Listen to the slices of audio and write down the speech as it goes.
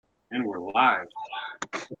And we're live.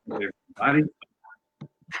 Hey, everybody,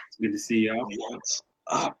 it's good to see y'all. What's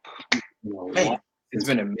up? What? Hey, it's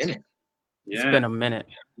been a minute. It's Yeah, been a minute.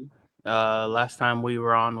 Last time we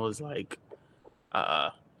were on was like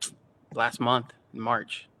uh last month in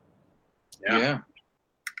March. yeah, Yeah.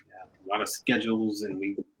 a lot of schedules, and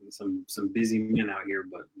we some busy men out here,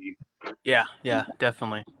 but we Yeah,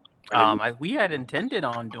 definitely. try to. We had intended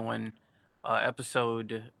on doing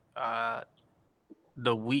episode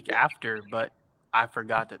the week after, but I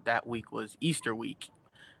forgot that week was Easter week.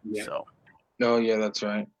 Yeah, So, Oh, yeah, that's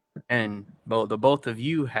right. and both of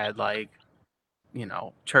you had like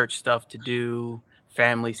church stuff to do,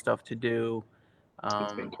 family stuff to do. It's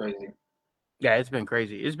been Um, crazy. yeah, it's been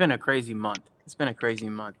crazy. It's been a crazy month. It's been a crazy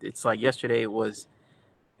month. It's like yesterday it was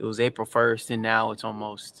April 1st, and now it's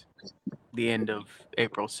almost the end of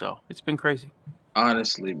April. So it's been crazy.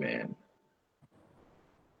 Honestly, man.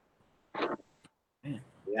 Man.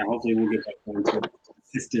 yeah. Hopefully, we'll get back into a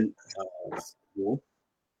consistent schedule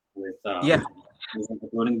with Yeah.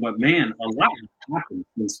 uploading. But man, a lot has happened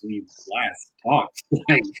since we last talked.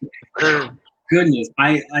 Like, Sure. goodness,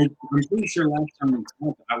 I'm pretty sure last time we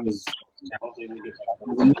talked, I was. Hopefully, we get back.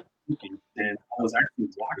 I was in Michigan, and I was actually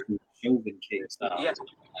watching the Chauvin case. Yeah.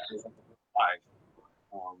 Live.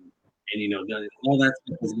 And all that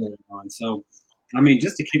stuff is going on. So, I mean,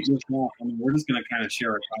 just to kick this off, I mean, we're just going to kind of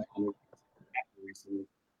share our thoughts on what happened recently.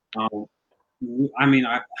 I mean,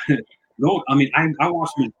 I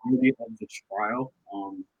watched the majority of the trial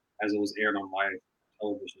as it was aired on live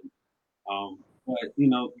television. But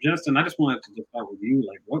Justin, I just wanted to just start with you.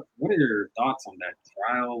 Like, what are your thoughts on that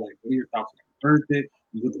trial? Like, what are your thoughts on the verdict?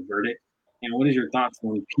 With the verdict, and what is your thoughts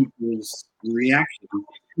on people's reaction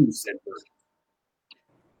to said verdict?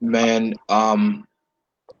 Man,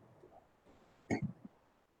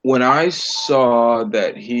 when I saw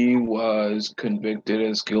that he was convicted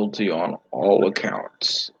as guilty on all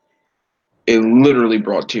accounts, it literally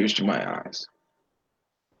brought tears to my eyes.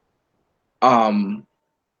 Um,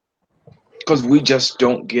 because we just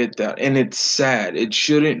don't get that. And it's sad. It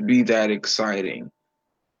shouldn't be that exciting.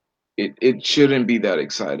 It shouldn't be that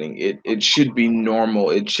exciting. It should be normal.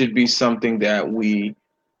 It should be something that we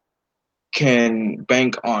can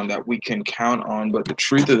bank on, that we can count on. But the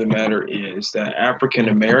truth of the matter is that African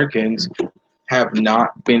Americans have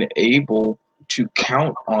not been able to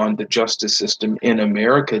count on the justice system in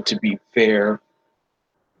America to be fair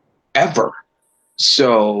ever.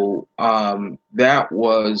 So that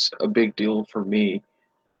was a big deal for me.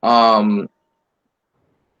 Um,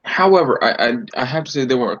 however, I have to say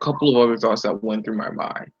there were a couple of other thoughts that went through my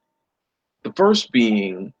mind. The first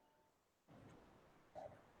being,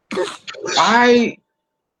 I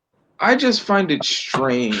I just find it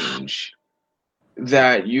strange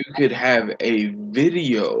that you could have a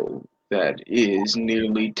video that is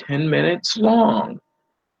nearly 10 minutes long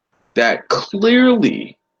that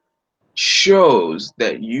clearly shows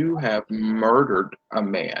that you have murdered a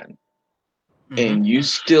man, Mm-hmm. and you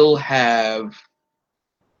still have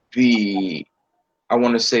the, I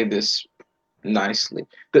want to say this nicely,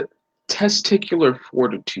 the testicular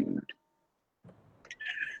fortitude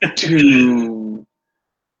to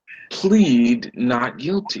plead not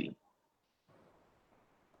guilty.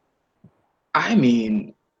 I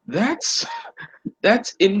mean, that's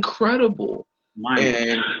incredible, Mind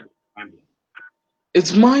and blowing.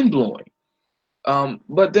 it's mind blowing.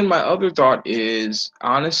 But then my other thought is,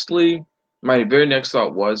 honestly, my very next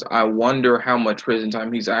thought was, I wonder how much prison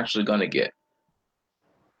time he's actually gonna get.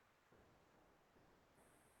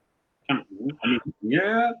 I mean,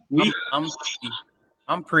 yeah, I'm we. I'm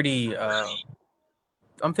I'm pretty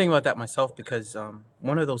I'm thinking about that myself because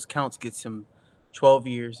one of those counts gets him 12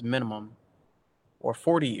 years minimum or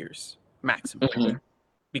 40 years maximum Mhm.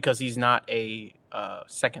 because he's not a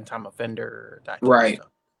second time offender, that kind of Right. stuff.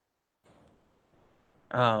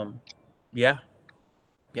 Um, yeah,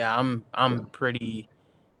 yeah, I'm pretty.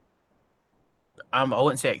 I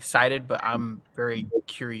wouldn't say excited, but I'm very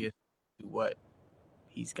curious to what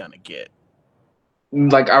he's gonna get.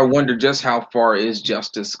 Like, I wonder just how far is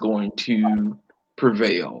justice going to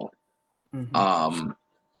prevail. Hmm. Um,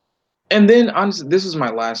 and then honestly, this is my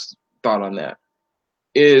last thought on that.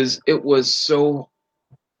 Is it was so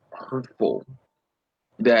hurtful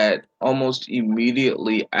that almost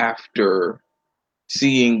immediately after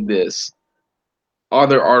seeing this,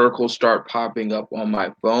 other articles start popping up on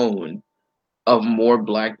my phone of more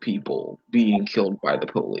black people being killed by the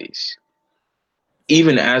police.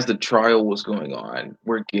 Even as the trial was going on,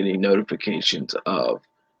 we're getting notifications of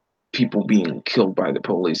people being killed by the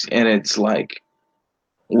police. And it's like,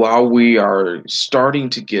 while we are starting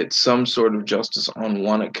to get some sort of justice on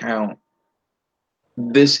one account,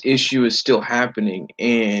 this issue is still happening,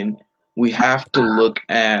 and we have to look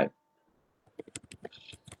at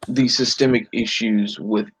the systemic issues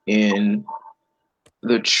within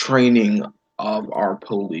the training of our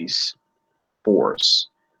police force.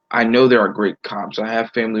 I know there are great cops. I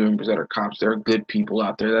have family members that are cops. There are good people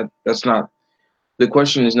out there. That's not the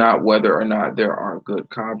question. Is not whether or not there are good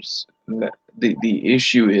cops. The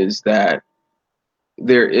issue is that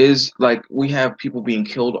there is, like, we have people being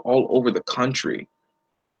killed all over the country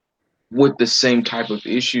with the same type of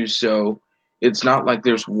issues. So it's not like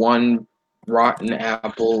there's one rotten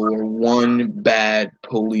apple or one bad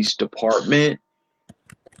police department.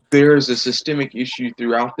 There's a systemic issue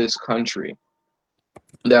throughout this country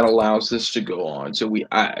that allows this to go on. So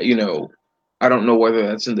I don't know whether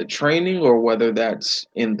that's in the training or whether that's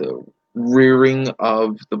in the rearing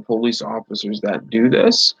of the police officers that do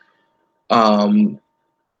this. Um,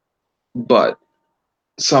 but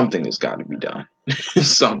something has got to be done.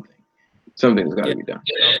 Something has got to Yeah. be done.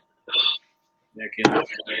 Yeah, kid.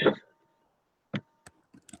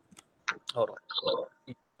 Hold on.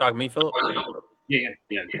 You talking to me, Philip? Yeah.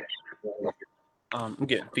 I'm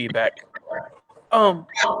getting feedback.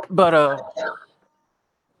 But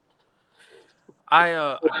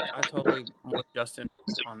I totally with Justin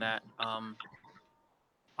on that.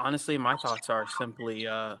 Honestly, my thoughts are simply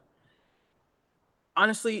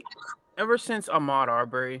honestly, ever since Ahmaud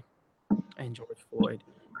Arbery and George Floyd,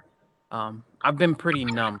 I've been pretty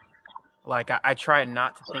numb. Like I try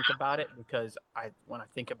not to think about it because when I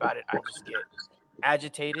think about it, I just get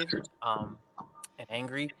agitated and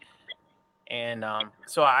angry. And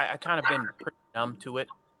so I kind of been pretty numb to it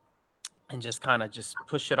and just kind of just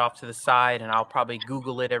push it off to the side. And I'll probably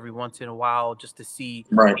Google it every once in a while just to see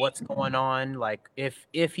Right. what's going on, like if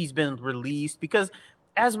he's been released. Because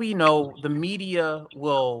as we know, the media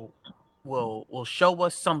will show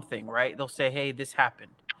us something, right? They'll say, hey, this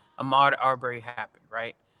happened. Ahmaud Arbery happened,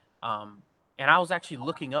 right? And I was actually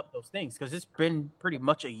looking up those things because it's been pretty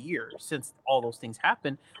much a year since all those things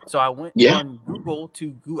happened. So I went Yeah. on Google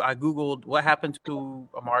I Googled what happened to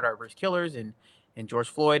Ahmaud Arbery's killers and George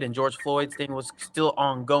Floyd. And George Floyd's thing was still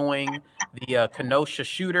ongoing. The Kenosha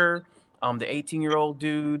shooter, the 18-year-old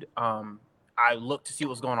dude, I looked to see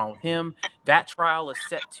what's going on with him. That trial is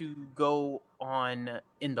set to go on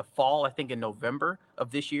in the fall, I think in November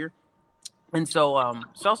of this year. And so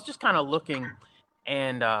so I was just kind of looking,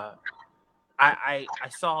 and I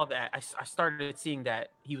saw that I started seeing that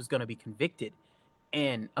he was going to be convicted,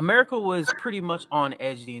 and America was pretty much on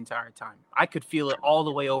edge the entire time. I could feel it all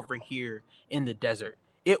the way over here in the desert.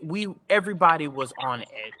 Everybody was on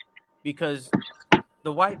edge because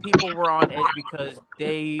the white people were on edge because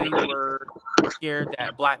they were scared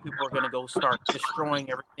that black people were going to go start destroying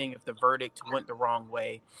everything if the verdict went the wrong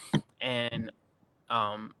way, and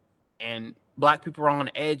um and black people are on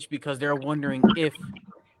edge because they're wondering if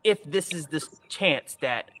this is this chance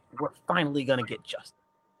that we're finally gonna get justice.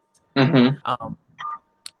 Mm-hmm.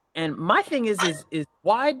 And my thing is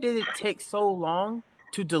why did it take so long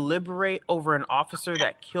to deliberate over an officer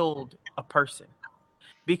that killed a person?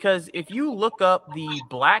 Because if you look up the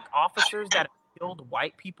black officers that have killed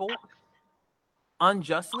white people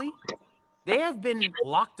unjustly, they have been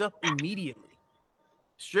locked up immediately,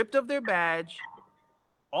 stripped of their badge,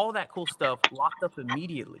 all that cool stuff, locked up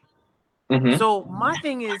immediately. Mm-hmm. So my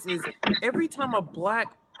thing is every time a black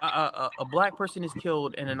person is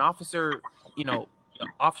killed and an officer, the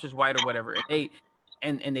officer's white or whatever,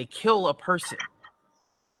 and they kill a person,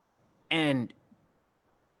 and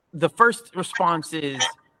the first response is,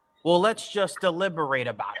 well, let's just deliberate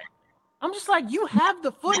about it. I'm just like, you have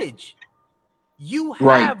the footage. You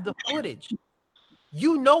Right. have the footage.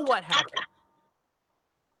 You know what happened.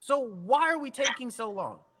 So why are we taking so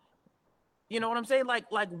long? You know what I'm saying? Like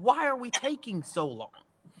why are we taking so long?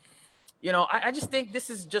 I just think this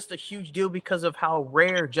is just a huge deal because of how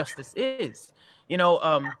rare justice is.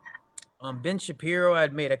 Ben Shapiro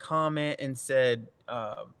had made a comment and said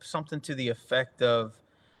something to the effect of,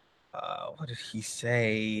 what did he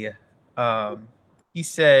say? He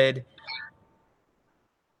said,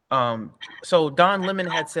 so Don Lemon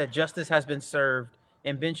had said justice has been served,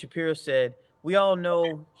 and Ben Shapiro said, we all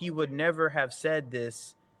know he would never have said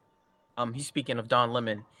this. He's speaking of Don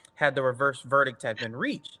Lemon, had the reverse verdict had been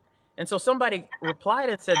reached. And so somebody replied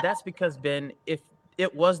and said, that's because, Ben, if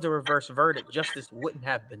it was the reverse verdict, justice wouldn't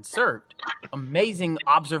have been served. Amazing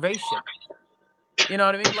observation. You know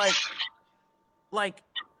what I mean? Like,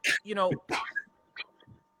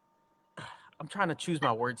 I'm trying to choose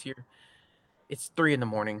my words here. It's 3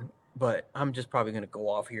 a.m, but I'm just probably going to go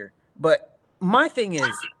off here. But my thing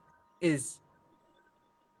is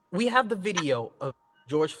we have the video of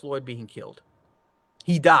George Floyd being killed.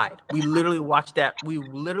 He died. We literally watched that. We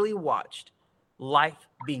literally watched life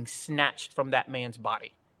being snatched from that man's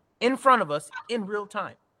body in front of us in real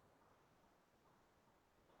time.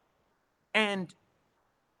 And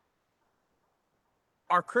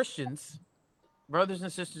our Christians, brothers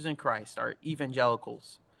and sisters in Christ, our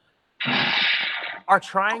evangelicals, are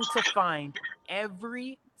trying to find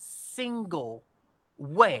every single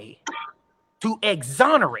way to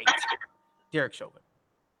exonerate Derek Chauvin.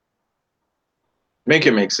 Make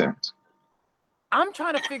it make sense. I'm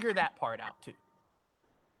trying to figure that part out too.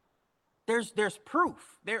 There's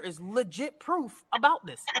proof. There is legit proof about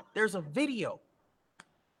this. There's a video.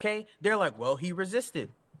 Okay? They're like, well, he resisted.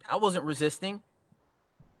 That wasn't resisting.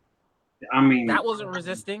 I mean, That wasn't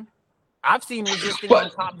resisting. I've seen resisting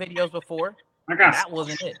on cop videos before. That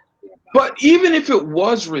wasn't it. But even if it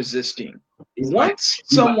was resisting, He's once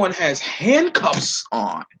someone has handcuffs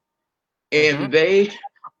on and they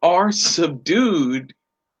are subdued,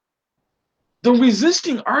 the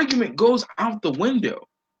resisting argument goes out the window.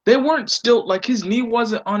 They weren't still, like, his knee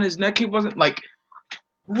wasn't on his neck. He wasn't like,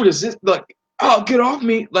 resist, like, oh, get off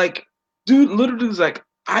me. Like, dude literally was like,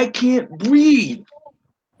 I can't breathe.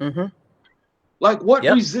 Like, what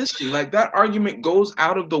resisting? Like, that argument goes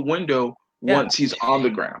out of the window once he's on the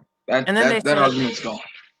ground. That argument's gone.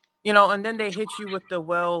 You know, and then they hit you with the,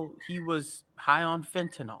 well, he was high on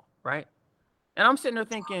fentanyl, right? And I'm sitting there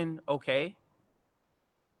thinking, okay,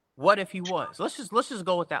 what if he was? Let's just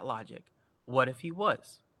go with that logic. What if he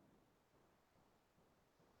was?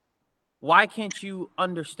 Why can't you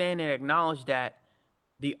understand and acknowledge that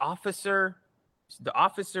the officer's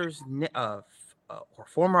or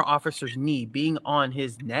former officer's knee being on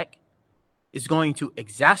his neck is going to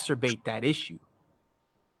exacerbate that issue?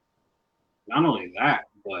 Not only that,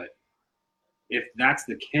 but if that's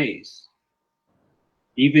the case,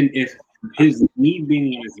 even if his knee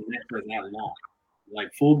being on his neck for that long,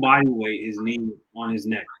 like full body weight, his knee on his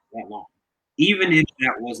neck that long, even if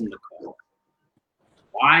that wasn't the cause,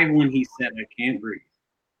 why, when he said, I can't breathe,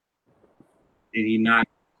 did he not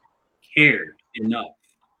care enough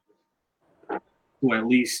to at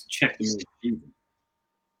least check the breathing?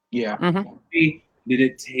 Yeah. Why did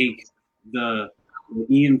it take the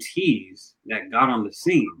EMTs that got on the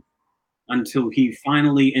scene until he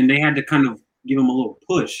finally, and they had to kind of give him a little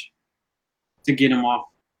push to get him off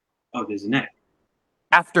of his neck?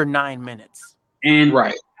 After 9 minutes. And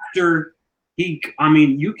after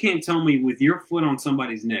you can't tell me with your foot on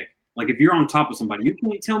somebody's neck, like if you're on top of somebody, you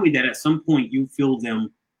can't tell me that at some point you feel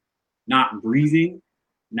them not breathing,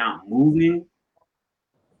 not moving,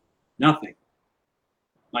 nothing.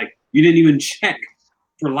 Like you didn't even check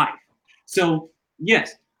for life. So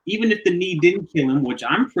yes, even if the knee didn't kill him, which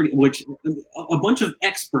a bunch of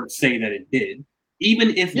experts say that it did,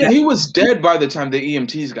 even if he was dead by the time the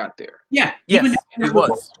EMTs got there. Yeah, yes, even if it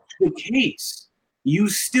was the case, you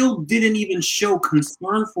still didn't even show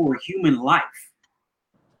concern for a human life.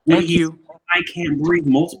 Thank you. I can't breathe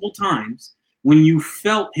multiple times. When you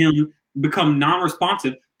felt him become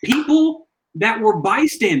non-responsive, people that were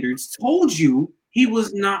bystanders told you he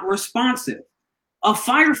was not responsive. A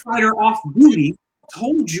firefighter off duty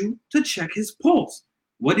told you to check his pulse.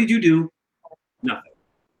 What did you do? Nothing.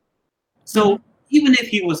 So even if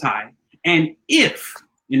he was high, and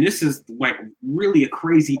this is like really a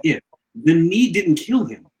crazy if, the knee didn't kill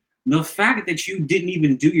him. The fact that you didn't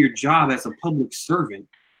even do your job as a public servant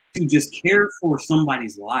to just care for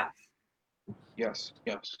somebody's life. Yes.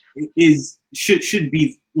 Should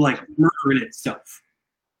be like murder in itself.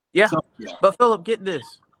 Yeah. But Philip, get this.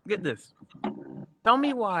 Tell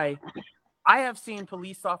me why I have seen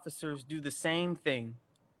police officers do the same thing.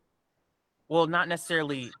 Well, not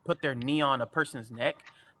necessarily put their knee on a person's neck,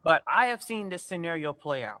 but I have seen this scenario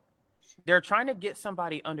play out. They're trying to get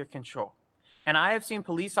somebody under control. And I have seen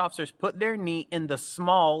police officers put their knee in the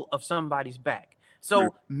small of somebody's back.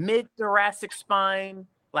 So mid-thoracic spine,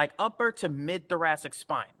 like upper to mid-thoracic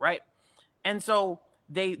spine, right? And so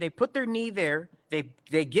they put their knee there.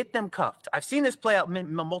 They get them cuffed. I've seen this play out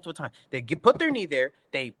multiple times. They put their knee there.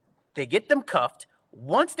 They get them cuffed.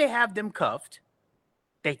 Once they have them cuffed,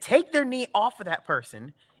 they take their knee off of that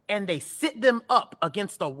person and they sit them up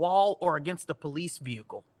against a wall or against a police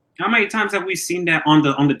vehicle. How many times have we seen that on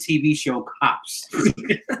the TV show Cops?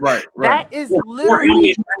 Right. That is literally. Or how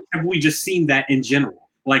many times have we just seen that in general?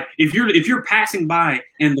 Like if you're passing by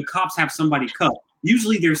and the cops have somebody cuffed,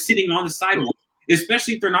 usually they're sitting on the sidewalk.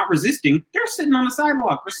 Especially if they're not resisting, they're sitting on the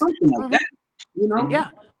sidewalk or something like that. You know? Yeah.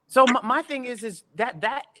 So my thing is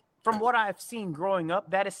that from what I've seen growing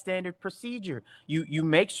up, that is standard procedure. You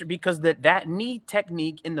make sure, because that knee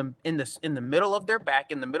technique in the middle of their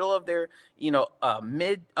back, in the middle of their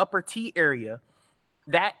mid upper T area,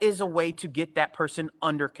 that is a way to get that person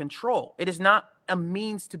under control. It is not a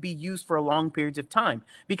means to be used for long periods of time.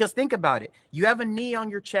 Because think about it. You have a knee on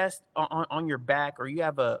your chest, on your back, or you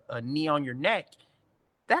have a knee on your neck.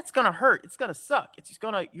 That's going to hurt. It's going to suck. It's just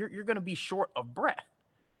going to, you're going to be short of breath.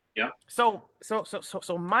 Yeah. So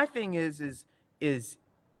my thing is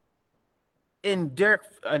in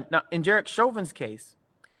Derek Chauvin's case,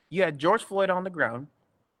 you had George Floyd on the ground.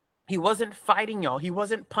 He wasn't fighting y'all. He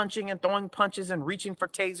wasn't punching and throwing punches and reaching for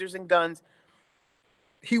tasers and guns.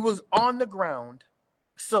 He was on the ground,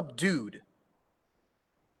 subdued.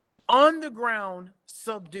 On the ground,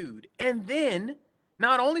 subdued. And then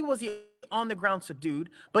not only was he on the ground subdued,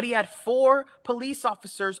 but he had 4 police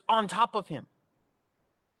officers on top of him.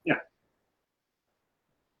 Yeah.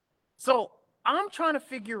 So I'm trying to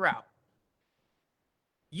figure out,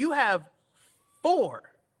 you have 4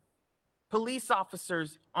 police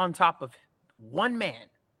officers on top of one man.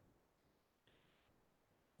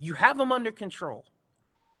 You have them under control.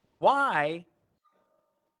 Why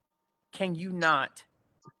can you not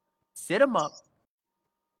sit them up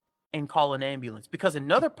and call an ambulance? Because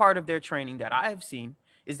another part of their training that I have seen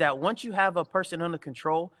is that once you have a person under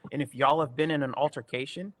control, and if y'all have been in an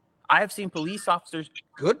altercation, I have seen police officers,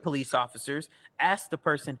 good police officers, ask the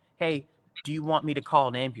person, hey, do you want me to call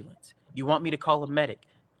an ambulance? Do you want me to call a medic?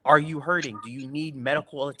 Are you hurting? Do you need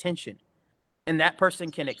medical attention? And that person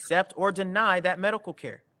can accept or deny that medical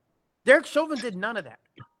care. Derek Chauvin did none of that.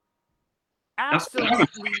 Absolutely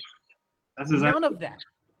none of that.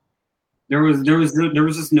 There was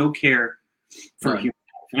just no care for human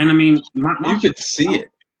life. And I mean, you could see it.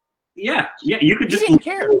 Yeah, you could just didn't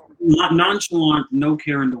care. Nonchalant, no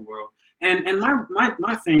care in the world. And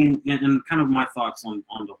my thing and kind of my thoughts on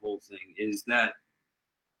the whole thing is that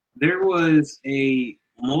there was a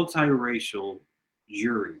multiracial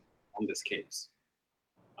jury on this case.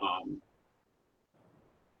 I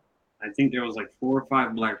think there was like 4 or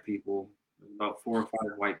 5 black people, about 4 or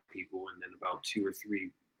 5 white people, and then about 2 or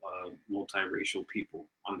 3 multiracial people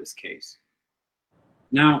on this case.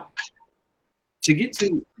 Now, to get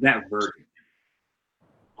to that verdict,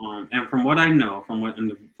 and from what I know, from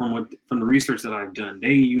the research that I've done,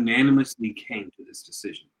 they unanimously came to this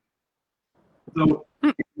decision. So,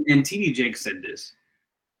 and TD Jake said this: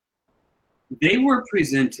 they were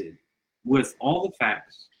presented with all the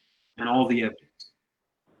facts and all the evidence,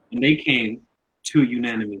 and they came to a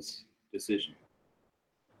unanimous decision.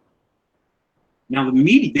 Now, the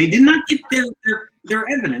media, they did not get their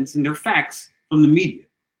evidence and their facts from the media.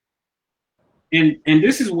 And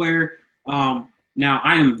this is where, now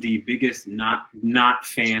I am the biggest not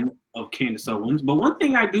fan of Candace Owens, but one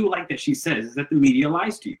thing I do like that she says is that the media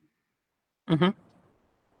lies to you. Mm-hmm.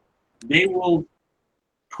 They will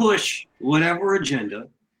push whatever agenda.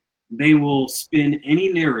 They will spin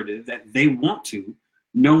any narrative that they want to,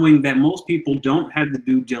 knowing that most people don't have the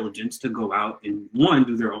due diligence to go out and, 1,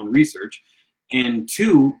 do their own research, and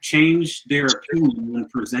 2, change their opinion when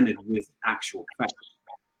presented with actual facts.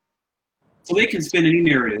 So they can spin any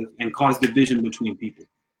narrative and cause division between people.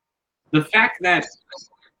 The fact that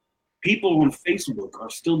people on Facebook are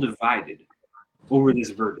still divided over this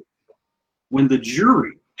verdict, when the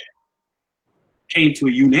jury came to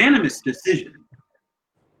a unanimous decision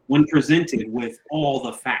when presented with all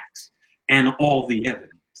the facts and all the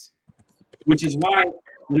evidence, which is why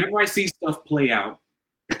whenever I see stuff play out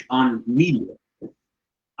on media,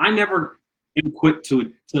 I never am quick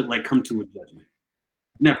to like come to a judgment.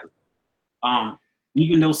 Never.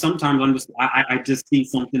 Even though sometimes I just see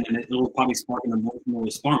something and it'll probably spark an emotional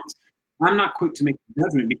response. I'm not quick to make a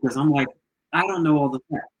judgment because I'm like, I don't know all the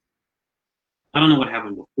facts. I don't know what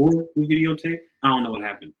happened before the videotape. I don't know what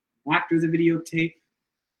happened after the videotape.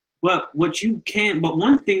 But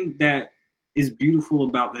one thing that is beautiful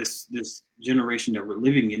about this generation that we're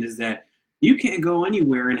living in is that you can't go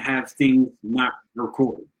anywhere and have things not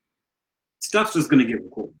recorded. Stuff's just going to get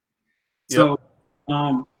recorded. Yep.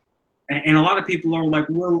 So, and a lot of people are like,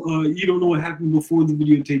 well, you don't know what happened before the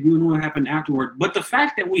videotape. You don't know what happened afterward. But the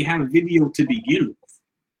fact that we have video to begin with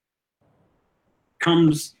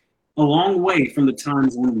comes a long way from the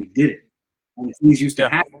times when we did it. When things used to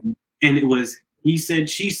happen, and it was he said,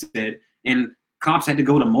 she said, and cops had to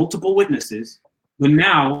go to multiple witnesses. But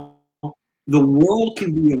now the world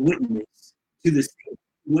can be a witness to the same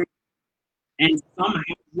and somehow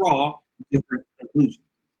draw different conclusions.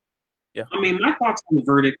 Yeah. I mean, my thoughts on the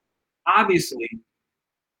verdict, obviously,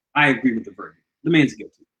 I agree with the verdict. The man's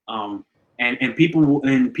guilty. And people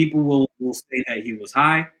will say that he was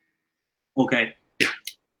high. Okay.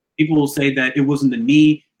 People will say that it wasn't the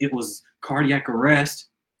knee, it was cardiac arrest.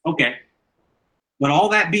 Okay. But all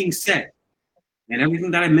that being said, and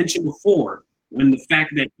everything that I mentioned before, when the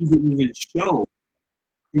fact that he didn't even show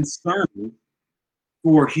concern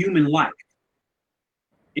for human life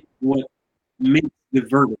is what makes the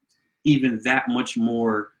verdict even that much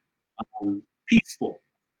more peaceful.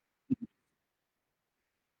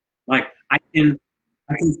 Like I can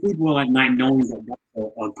sleep well at night knowing that that's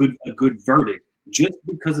a good verdict just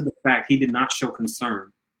because of the fact he did not show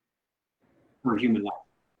concern for human life.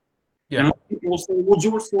 Yeah. And people will say, well,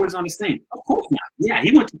 George Floyd's not the same. Of course not. Yeah,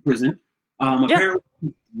 he went to prison. Apparently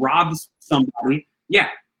robbed somebody. Yeah,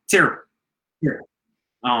 terrible. Terrible.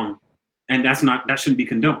 And that shouldn't be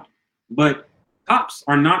condoned. But cops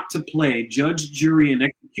are not to play judge, jury, and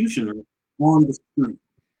executioner on the street.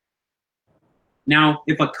 Now,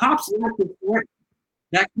 if a cop's life is threatened,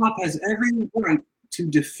 that cop has every right to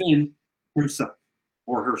defend himself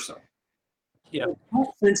or herself. Yeah. If the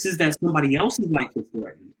cop senses that somebody else's life is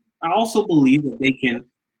threatened, I also believe that they can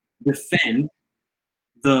defend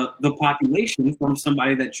the population from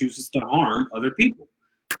somebody that chooses to harm other people.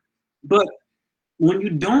 But when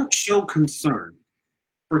you don't show concern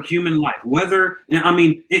for human life,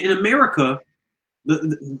 in America,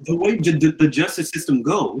 the way the justice system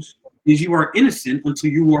goes is you are innocent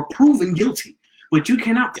until you are proven guilty. But you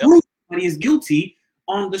cannot prove somebody is guilty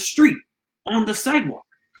on the street, on the sidewalk.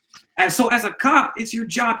 And so as a cop, it's your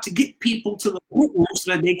job to get people to the courtroom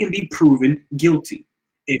so that they can be proven guilty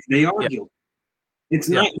if they are guilty. It's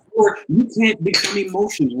not, or you can't become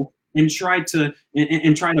emotional and try to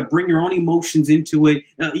bring your own emotions into it.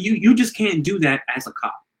 You just can't do that as a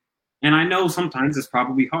cop. And I know sometimes it's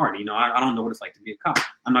probably hard. I don't know what it's like to be a cop.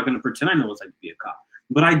 I'm not going to pretend I know what it's like to be a cop.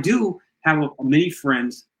 But I do have many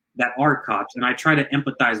friends that are cops, and I try to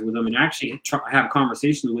empathize with them and actually have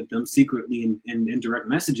conversations with them secretly in direct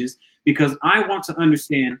messages because I want to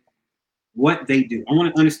understand what they do. I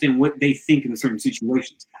want to understand what they think in certain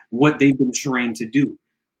situations, what they've been trained to do.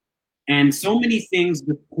 And so many things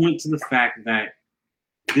that point to the fact that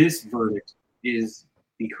this verdict is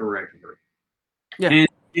the correct verdict. Yeah.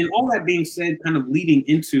 And all that being said, kind of leading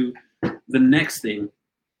into the next thing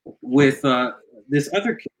with this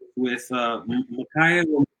other case with Ma'Khia.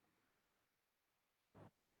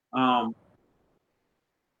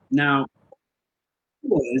 Now, he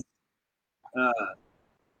was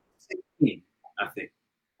 16, I think.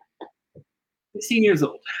 16 years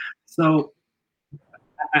old. So,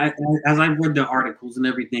 as I've read the articles and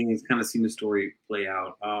everything, and kind of seen the story play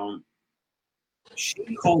out,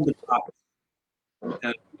 she called the cops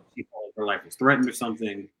because she felt her life was threatened or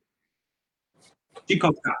something. She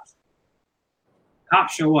called the cops.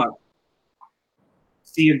 Cops show up,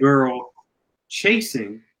 see a girl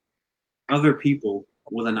chasing other people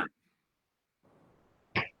with a knife.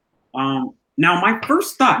 Now my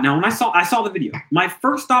first thought, when I saw the video, my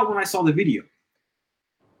first thought when I saw the video,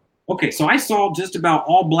 okay, so I saw just about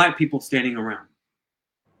all black people standing around.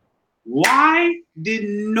 Why did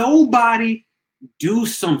nobody do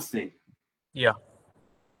something? Yeah.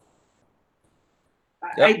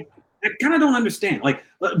 I kind of don't understand.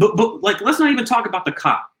 But let's not even talk about the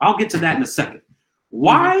cop. I'll get to that in a second.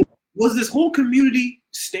 Why was this whole community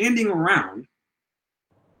standing around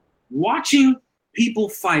watching people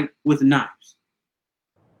fight with knives?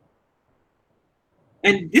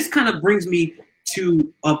 And this kind of brings me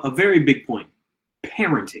to a very big point.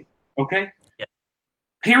 Parenting, okay? Yeah.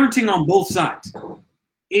 Parenting on both sides.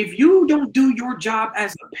 If you don't do your job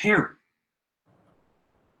as a parent,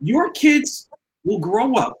 your kids will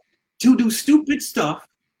grow up to do stupid stuff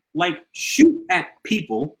like shoot at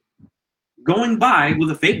people going by with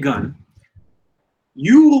a fake gun.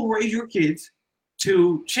 You will raise your kids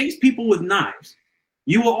to chase people with knives.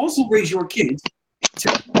 You will also raise your kids to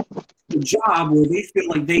a job where they feel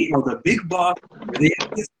like they are the big boss, where they have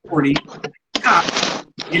this authority,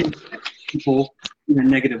 and people in a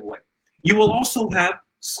negative way. You will also have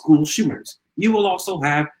school shooters. You will also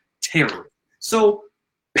have terror. So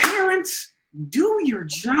parents, do your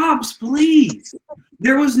jobs, please.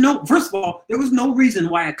 First of all, there was no reason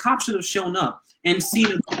why a cop should have shown up and seen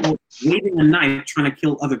a couple waving a knife trying to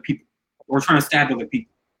kill other people or trying to stab other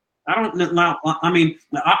people. I'll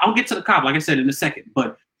get to the cop, like I said, in a second,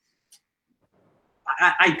 but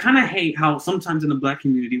I kind of hate how sometimes in the black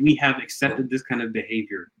community we have accepted this kind of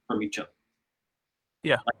behavior from each other.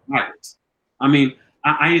 Yeah. Like violence.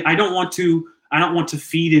 I don't want to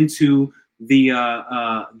feed into the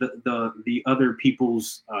other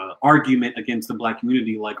people's argument against the black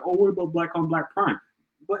community, like, oh, what about black on black crime?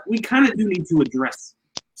 But we kind of do need to address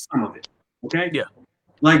some of it, okay? Yeah.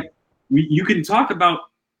 Like, you can talk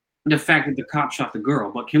about the fact that the cop shot the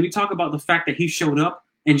girl, but can we talk about the fact that he showed up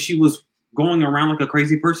and she was going around like a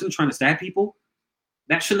crazy person trying to stab people?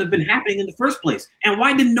 That shouldn't have been happening in the first place. And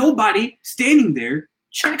why did nobody standing there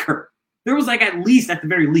check her? There was like at the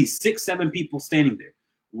very least, 6, 7 people standing there.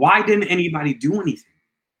 Why didn't anybody do anything?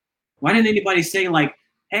 Why didn't anybody say like,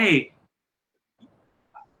 hey,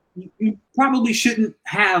 you probably shouldn't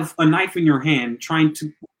have a knife in your hand trying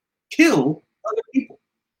to kill other people,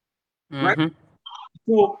 right?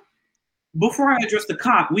 So before I address the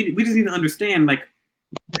cop, we just need to understand like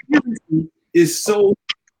parenting is so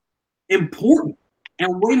important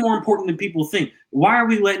and way more important than people think. Why are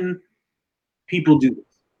we letting people do this?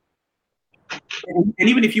 And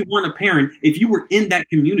even if you weren't a parent, if you were in that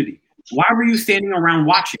community, why were you standing around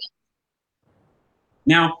watching?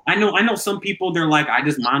 Now, I know some people, they're like, I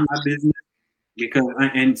just mind my business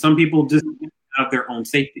and some people just out of their own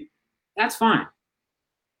safety. That's fine.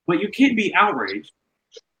 But you can't be outraged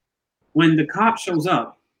when the cop shows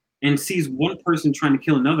up and sees one person trying to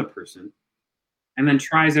kill another person and then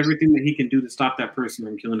tries everything that he can do to stop that person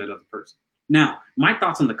from killing that other person. Now, my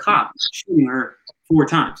thoughts on the cop shooting her 4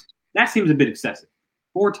 times. That seems a bit excessive.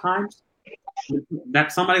 4 times?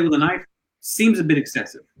 That somebody with a knife seems a bit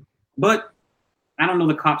excessive. But I don't know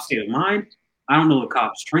the cop's state of mind. I don't know the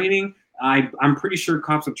cop's training. I'm pretty sure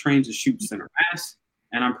cops are trained to shoot center mass,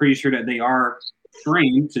 and I'm pretty sure that they are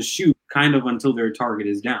trained to shoot kind of until their target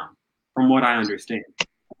is down, from what I understand.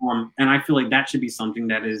 And I feel like that should be something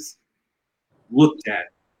that is looked at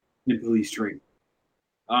in police training.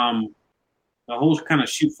 The whole kind of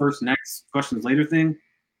shoot first, next, questions later thing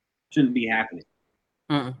shouldn't be happening.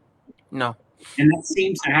 No. And that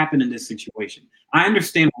seems to happen in this situation. I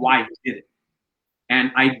understand why he did it.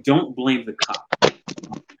 And I don't blame the cop.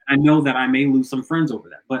 I know that I may lose some friends over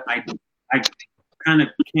that, but I kind of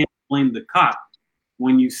can't blame the cop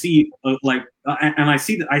when you see and I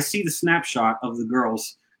see the snapshot of the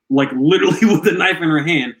girls like literally with a knife in her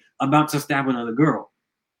hand about to stab another girl.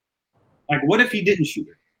 Like, what if he didn't shoot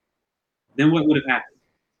her? Then what would have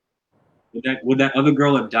happened? Would that other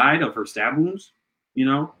girl have died of her stab wounds? You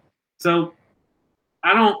know? So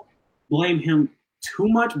I don't blame him too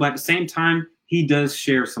much, but at the same time, he does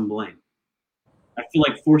share some blame. I feel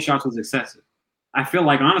like 4 shots was excessive. I feel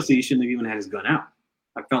like, honestly, he shouldn't have even had his gun out.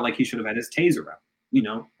 I felt like he should have had his taser out. You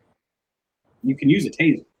know, you can use a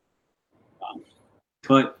taser.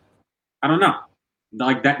 But I don't know.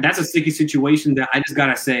 Like that's a sticky situation that I just got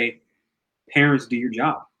to say, parents, do your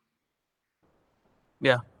job.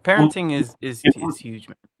 Yeah, parenting is huge,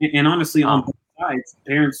 man. And honestly, on both sides,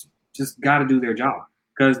 parents just got to do their job.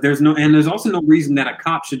 Because there's also no reason that a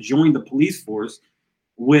cop should join the police force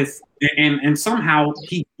and somehow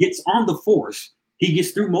he gets on the force. He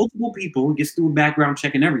gets through multiple people, gets through a background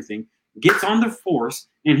check and everything, gets on the force,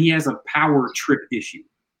 and he has a power trip issue.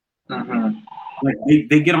 Like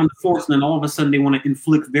they get on the force, and then all of a sudden they want to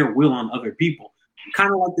inflict their will on other people.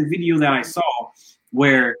 Kind of like the video that I saw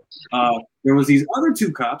where there was these other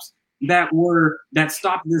 2 cops that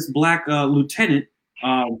stopped this black lieutenant.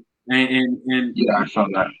 And yeah, I saw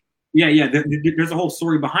that. Yeah. There's a whole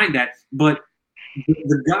story behind that, but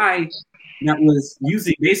the guy that was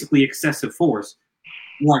using basically excessive force,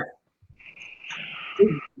 like, I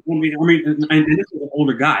mean, and this was an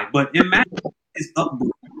older guy, but imagine his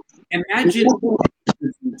upbringing. Imagine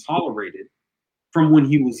it's tolerated from when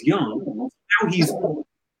he was young. Now he's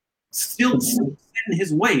still set in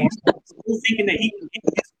his ways, still thinking that he can get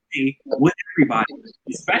his way with everybody,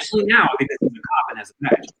 especially now because he's a cop and has a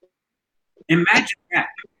badge. Imagine that.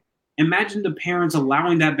 Imagine the parents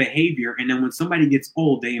allowing that behavior, and then when somebody gets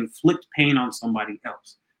old, they inflict pain on somebody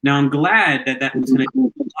else. Now, I'm glad that lieutenant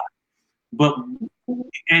was alive, but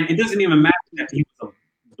it doesn't even matter that he was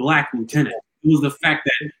a black lieutenant. It was the fact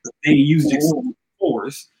that they used excessive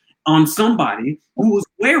force on somebody who was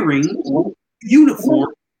wearing the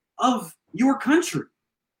uniform of your country.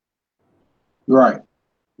 Right.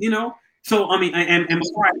 You know? So, I mean, and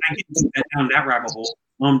before I get down that rabbit hole,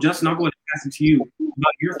 Justin, I'll go ahead and pass it to you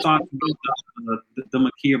about your thoughts about the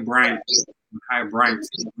Ma'Khia Bryant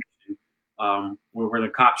situation, where the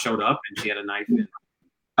cop showed up and she had a knife in.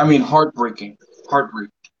 I mean, heartbreaking.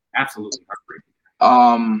 Absolutely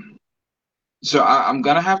heartbreaking. So I'm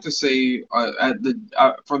gonna have to say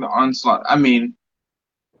for the onslaught. I mean,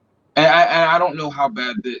 and I don't know how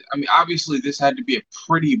bad this. I mean, obviously this had to be a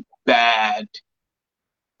pretty bad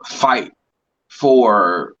fight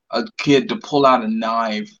for a kid to pull out a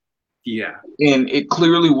knife. Yeah. And it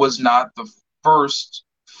clearly was not the first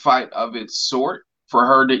fight of its sort for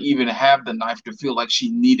her to even have the knife to feel like she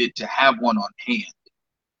needed to have one on hand.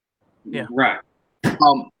 Yeah. Right.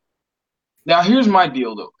 Now here's my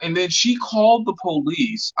deal though. And then she called the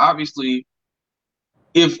police. Obviously,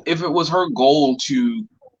 if it was her goal to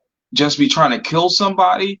just be trying to kill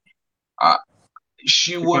somebody,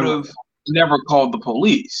 she would have never called the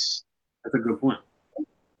police. That's a good point.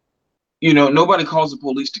 Nobody calls the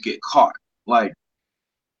police to get caught. Like,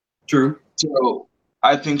 True. so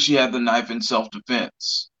I think she had the knife in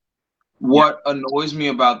self-defense. What annoys me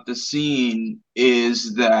about the scene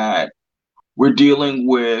is that we're dealing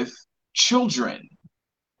with children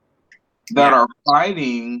that are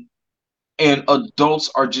fighting, and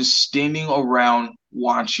adults are just standing around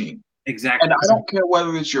watching. Exactly. And I don't care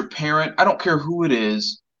whether it's your parent. I don't care who it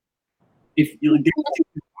is. If you're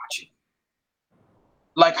watching,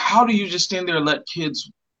 like, how do you just stand there and let kids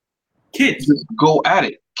kids go at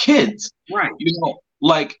it? Kids, right?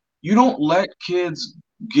 Like, you don't let kids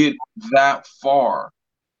get that far,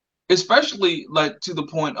 especially like to the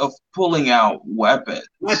point of pulling out weapons.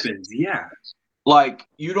 Yeah. Like,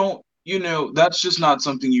 you don't. That's just not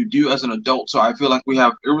something you do as an adult. So I feel like we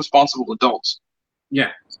have irresponsible adults. Yeah.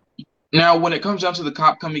 Now, when it comes down to the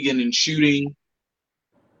cop coming in and shooting,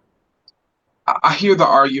 I hear the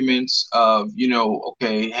arguments of,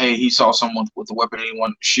 okay, hey, he saw someone with a weapon and he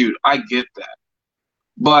wanted to shoot. I get that.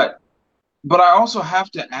 But I also have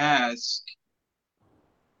to ask,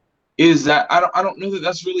 is that I don't know that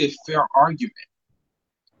that's really a fair argument.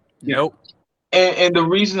 Nope. And the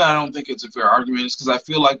reason I don't think it's a fair argument is because I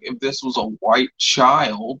feel like if this was a white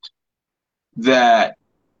child, that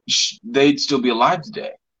they'd still be alive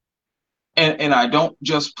today. And I don't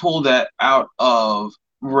just pull that out of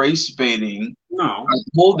race baiting. No. I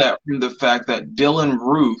pull that from the fact that Dylan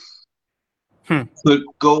Roof could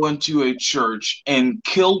go into a church and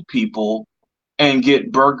kill people and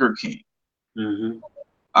get Burger King. Mm-hmm.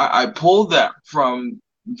 I pulled that from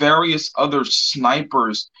various other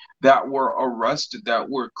snipers that were arrested that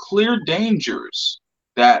were clear dangers,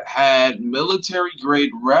 that had military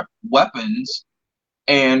grade weapons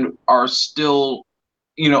and are still,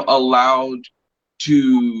 allowed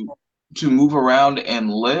to move around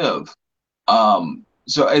and live.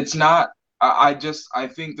 So it's not. I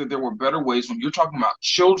think that there were better ways. When you're talking about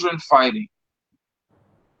children fighting,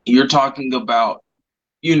 you're talking about,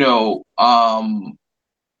 and not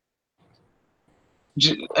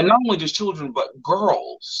only just children, but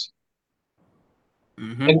girls.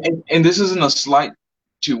 Mm-hmm. And this isn't a slight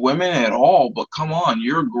to women at all, but come on,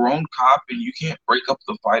 you're a grown cop and you can't break up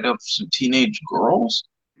the fight of some teenage girls.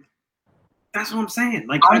 That's what I'm saying.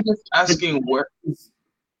 Like, I'm just asking, where it's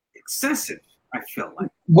excessive. I feel like,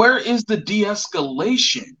 where is the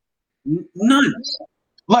de-escalation? None.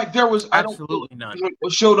 Like, there was absolutely none.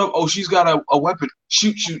 Showed up. Oh, she's got a weapon.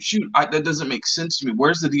 Shoot! That doesn't make sense to me.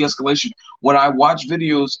 Where's the de-escalation? When I watch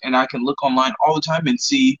videos and I can look online all the time and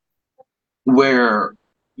see where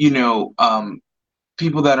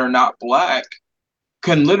people that are not black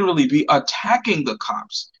can literally be attacking the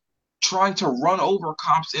cops, trying to run over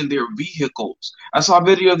cops in their vehicles. I saw a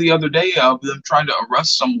video the other day of them trying to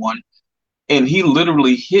arrest someone, and he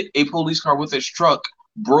literally hit a police car with his truck,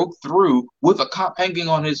 broke through with a cop hanging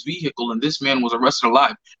on his vehicle, and this man was arrested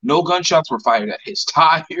alive. No gunshots were fired at his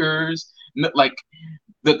tires. Like,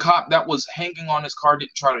 the cop that was hanging on his car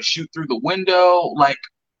didn't try to shoot through the window. Like,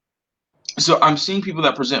 so I'm seeing people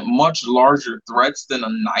that present much larger threats than a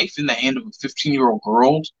knife in the hand of a 15-year-old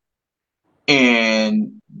girl,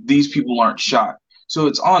 and these people aren't shot. So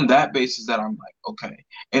it's on that basis that I'm like, okay.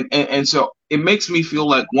 And so it makes me feel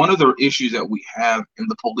like one of the issues that we have in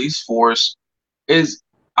the police force is,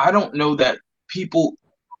 I don't know that people,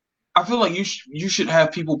 I feel like you should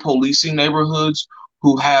have people policing neighborhoods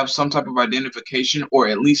who have some type of identification or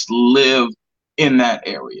at least live in that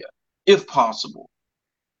area, if possible.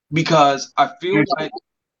 Because I feel like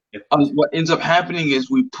what ends up happening is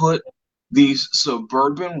we put these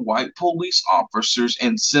suburban white police officers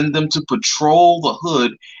and send them to patrol the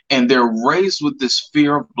hood, and they're raised with this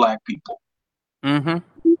fear of black people. Mm-hmm.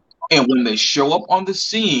 And when they show up on the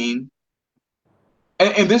scene,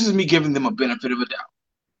 and this is me giving them a benefit of a doubt,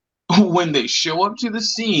 when they show up to the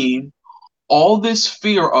scene, all this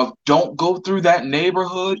fear of, don't go through that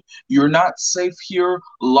neighborhood, you're not safe here,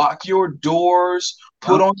 lock your doors,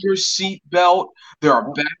 put on your seatbelt, there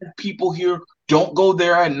are bad people here, don't go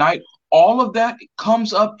there at night. All of that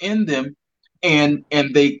comes up in them, and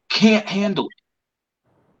they can't handle it.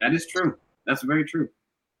 That is true. That's very true.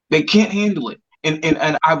 They can't handle it.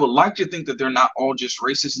 And I would like to think that they're not all just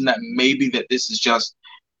racist, and that maybe that this is just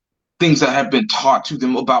things that have been taught to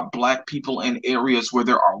them about black people in areas where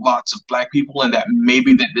there are lots of black people, and that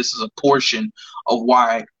maybe that this is a portion of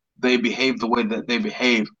why they behave the way that they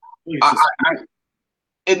behave. Not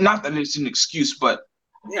that it's an excuse, but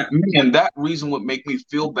yeah, man, that reason would make me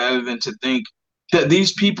feel better than to think that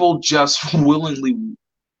these people just willingly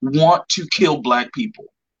want to kill black people.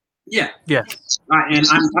 Yeah. Yeah. And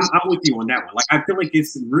I'm with you on that one. Like, I feel like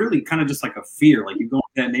it's really kind of just like a fear. Like, you go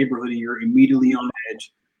into that neighborhood and you're immediately on the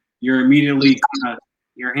edge. You're immediately kind of,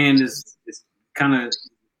 your hand is kind of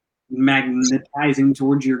magnetizing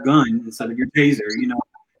towards your gun instead of your taser, you know.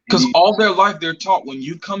 Because all their life they're taught when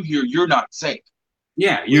you come here, you're not safe.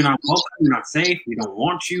 Yeah, you're not welcome. You're not safe. We don't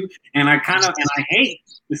want you. And I hate,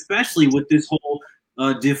 especially with this whole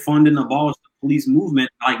defund and abolish the police movement.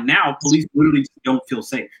 Like, now, police literally just don't feel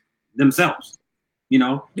safe themselves. You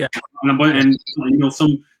know. Yeah. And you know,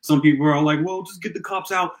 some people are like, well, just get the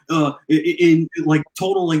cops out. In like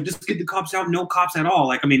total, like, just get the cops out. No cops at all.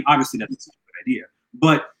 Like, I mean, obviously that's a good idea,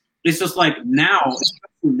 but it's just like now,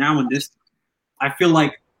 especially now in this, I feel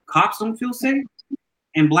like cops don't feel safe,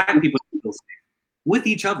 and black people don't feel safe with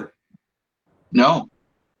each other. No.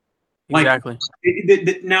 Like, Exactly.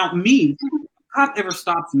 Now, me, if a cop ever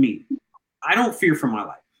stops me, I don't fear for my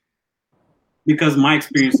life because my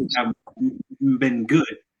experiences have been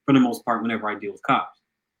good for the most part whenever I deal with cops.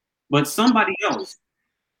 But somebody else,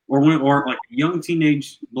 or like a young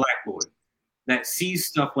teenage black boy that sees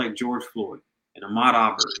stuff like George Floyd and Ahmaud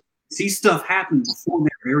Arbery, sees stuff happen before their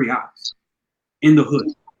very eyes in the hood,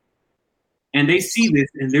 and they see this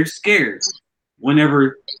and they're scared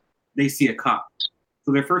whenever they see a cop.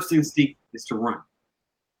 So their first instinct is to run.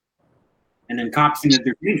 And then cops see that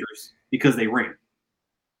they're dangerous because they ran.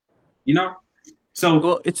 You know? So,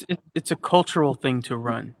 well, it's a cultural thing to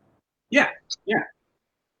run. Yeah.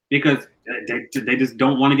 Because they just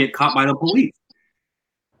don't want to get caught by the police.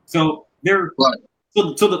 So they're right.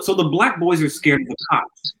 So the black boys are scared of the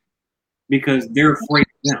cops because they're afraid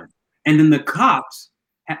of them. And then the cops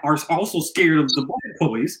are also scared of the black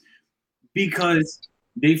boys because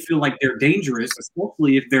they feel like they're dangerous,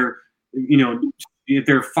 especially if they're, you know, if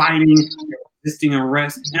they're fighting, resisting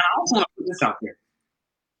arrest. And I also want to put this out there.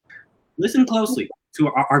 Listen closely to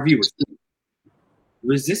our viewers.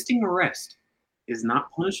 Resisting arrest is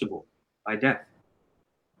not punishable by death.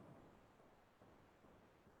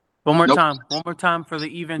 One more time for the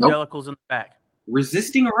evangelicals in the back.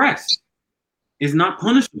 Resisting arrest is not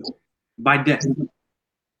punishable by death.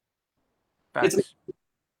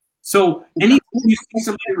 So anytime you see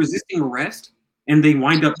somebody resisting arrest and they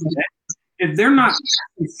wind up dead, if they're not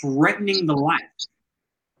threatening the life.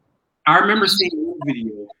 I remember seeing a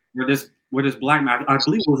video where this black man, I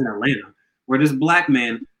believe it was in Atlanta, where this black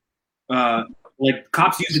man, like,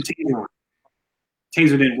 cops used a taser on him.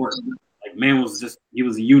 Taser didn't work. Like, man he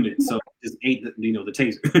was a unit, so just ate the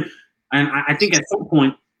taser. And I think at some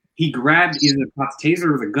point he grabbed either the cop's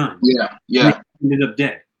taser or the gun. Yeah. And ended up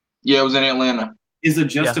dead. Yeah, it was in Atlanta. Is a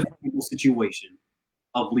justifiable situation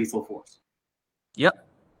of lethal force. Yep.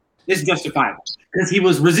 It's justifiable because he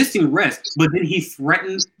was resisting arrest, but then he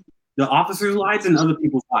threatened the officers' lives and other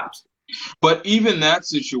people's lives. But even that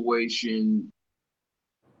situation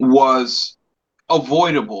was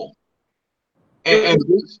avoidable. And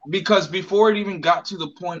because before it even got to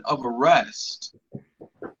the point of arrest,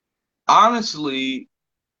 honestly,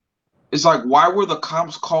 it's like, why were the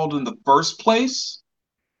cops called in the first place?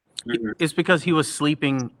 It's because he was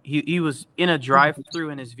sleeping. He was in a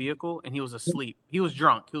drive-through in his vehicle, and he was asleep. He was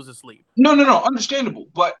drunk. He was asleep. No, understandable.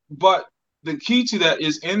 But the key to that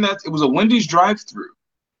is in that it was a Wendy's drive-through.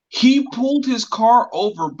 He pulled his car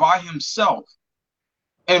over by himself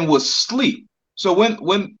and was asleep. So it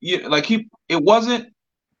wasn't,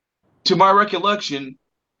 to my recollection,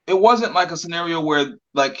 it wasn't like a scenario where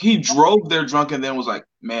like he drove there drunk and then was like,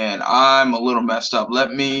 man, I'm a little messed up.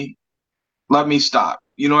 Let me stop.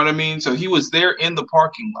 You know what I mean? So he was there in the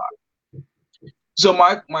parking lot. So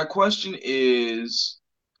my question is,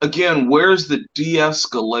 again, where's the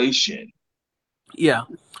de-escalation? Yeah.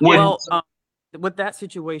 Well, with that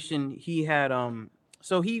situation, he had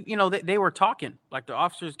so he, they were talking. Like, the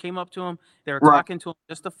officers came up to him, they were talking to him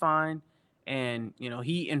just fine, and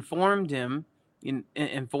he informed them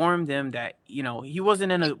that he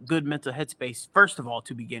wasn't in a good mental headspace, first of all,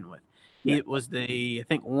 to begin with. Yeah. It was I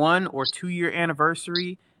think 1 or 2 year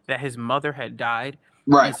anniversary that his mother had died.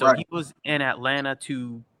 Right. And so he was in Atlanta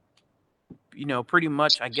to, pretty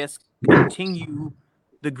much, I guess, continue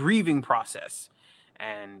the grieving process.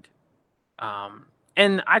 And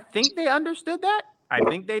I think they understood that. I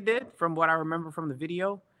think they did, from what I remember from the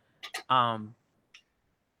video. And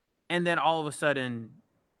then all of a sudden,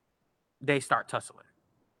 they start tussling.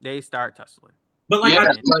 But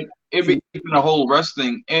it became a whole arrest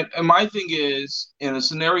thing. And my thing is, in a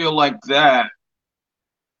scenario like that,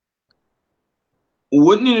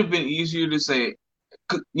 wouldn't it have been easier to say,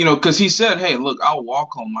 because he said, hey, look, I'll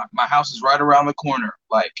walk home. My house is right around the corner.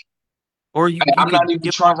 Like, or I'm not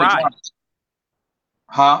even trying to drive.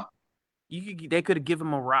 Huh? They could have given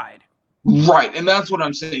him a ride. Right, and that's what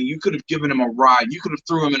I'm saying. You could have given him a ride. You could have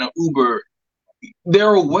threw him in an Uber. There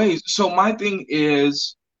are ways. So my thing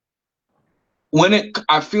is,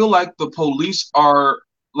 I feel like the police are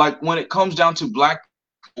like, when it comes down to black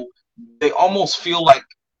people, they almost feel like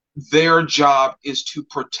their job is to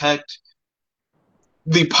protect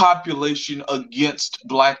the population against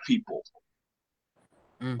black people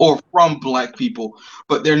or from black people,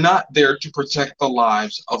 but they're not there to protect the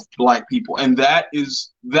lives of black people. And that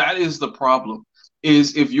is the problem,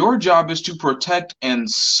 is if your job is to protect and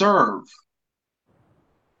serve,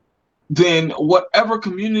 then whatever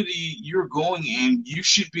community you're going in, you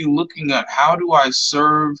should be looking at, how do I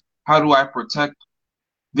serve? How do I protect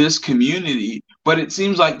this community? But it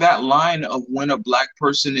seems like that line of when a black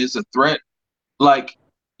person is a threat, like,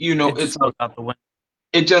 it's goes out the window.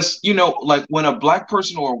 It just, like when a black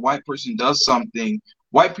person or a white person does something,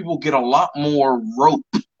 white people get a lot more rope,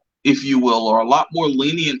 if you will, or a lot more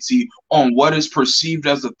leniency on what is perceived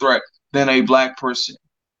as a threat than a black person.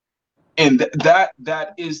 And that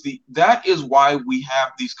is why we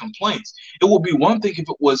have these complaints. It would be one thing if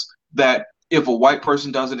it was that if a white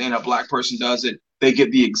person does it and a black person does it, they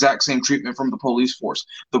get the exact same treatment from the police force.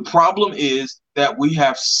 The problem is that we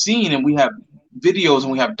have seen, and we have videos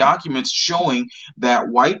and we have documents showing that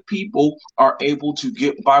white people are able to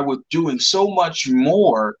get by with doing so much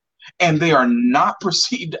more, and they are not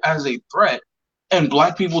perceived as a threat, and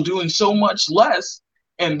black people doing so much less,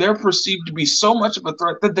 and they're perceived to be so much of a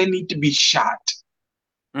threat that they need to be shot.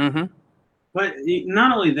 Mm-hmm. But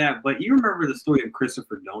not only that, but you remember the story of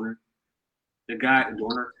Christopher Dorner? The guy,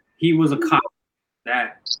 Dorner, he was a cop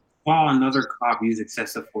that saw another cop use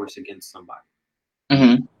excessive force against somebody.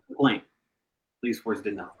 Mm-hmm. Complaint. Police force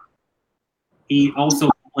did not. He also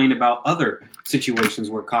complained about other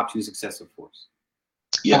situations where cops use excessive force.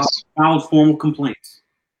 Yes. Filed formal complaints.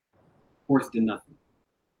 Force did nothing.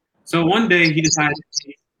 So one day he decided to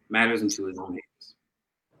take matters into his own hands.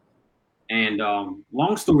 And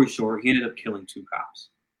long story short, he ended up killing 2 cops.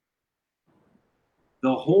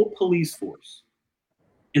 The whole police force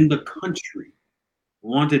in the country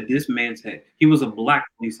wanted this man's head. He was a black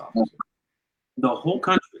police officer. The whole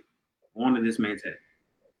country wanted this man's head.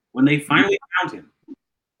 When they finally found him,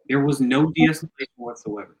 there was no de-escalation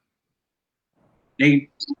whatsoever. They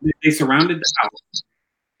surrounded the house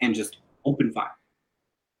and just opened fire.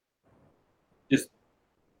 Just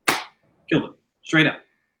killed him straight up.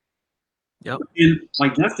 Yep. And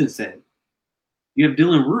like Justin said, you have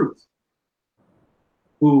Dylan Ruth,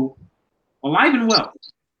 who, alive and well,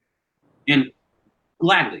 and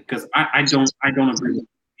gladly, because I don't agree with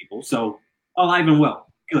people, so alive and well,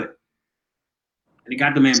 good. And he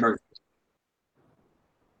got the man murdered.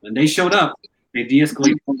 When they showed up, they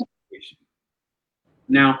de-escalated the situation.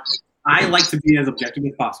 Now, I like to be as objective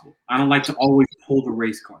as possible. I don't like to always pull the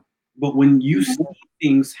race card. But when you see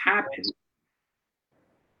things happen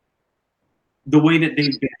the way that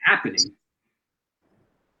they've been happening,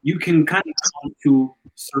 you can kind of come to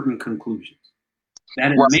certain conclusions.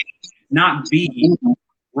 That it may not be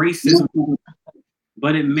racism,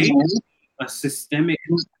 but it may be a systemic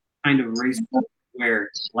kind of racism where,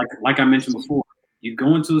 like I mentioned before, you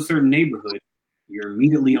go into a certain neighborhood, you're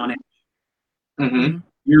immediately on edge. Mm-hmm.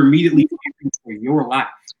 You're immediately fearing for your life.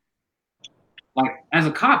 Like, as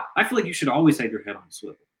a cop, I feel like you should always have your head on the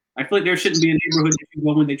swivel. I feel like there shouldn't be a neighborhood that you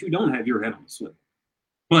go in that you don't have your head on the swivel.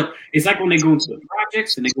 But it's like when they go into the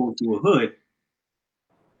projects and they go into a hood,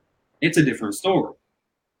 it's a different story.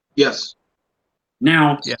 Yes.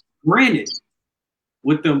 Now, granted,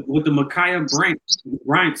 with the Ma'Khia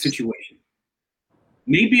Bryant situation,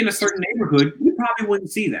 maybe in a certain neighborhood, you probably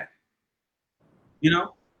wouldn't see that.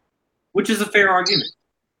 Which is a fair argument.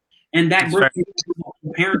 And that brings me to the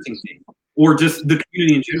parenting thing, or just the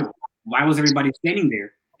community in general. Why was everybody standing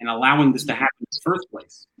there and allowing this to happen in the first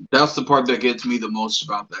place? That's the part that gets me the most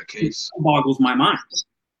about that case. It boggles my mind.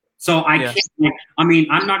 So I can't, I'm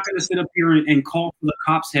not going to sit up here and call for the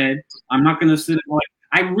cop's head. I'm not going to sit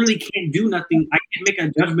I really can't do nothing. I can't make a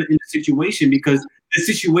judgment in the situation because the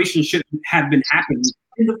situation shouldn't have been happening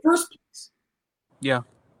in the first place. Yeah.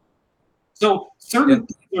 So certain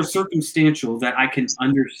things are circumstantial that I can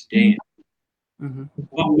understand. Mm-hmm.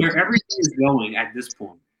 But where everything is going at this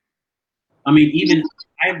point, even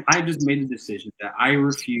I just made a decision that I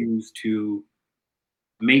refuse to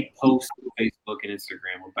make posts on Facebook and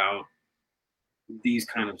Instagram about these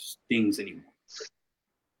kind of things anymore.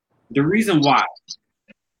 The reason why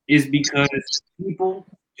is because people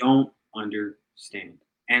don't understand,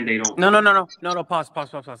 and they don't. No. Pause.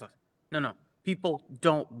 No. People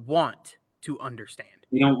don't want to understand.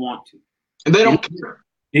 They don't want to. And they don't care.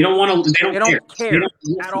 They don't want to. They don't care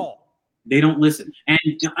at all. They don't listen. And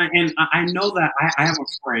I know that I have a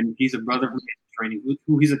friend. He's a brother from training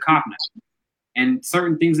who he's a cop now. And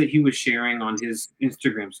certain things that he was sharing on his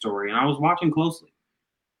Instagram story, and I was watching closely.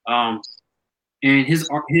 And his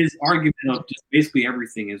argument of just basically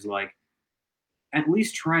everything is like, at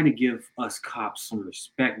least try to give us cops some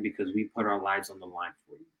respect because we put our lives on the line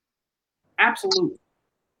for you. Absolutely.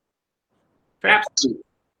 Fair. Absolutely.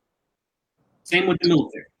 Same with the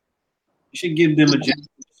military. You should give them a genuine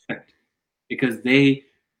respect because they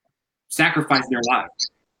sacrifice their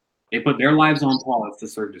lives. They put their lives on pause to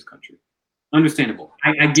serve this country. Understandable.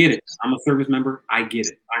 I get it. I'm a service member. I get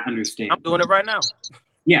it. I understand. I'm doing it right now.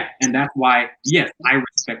 Yeah, and that's why, yes, I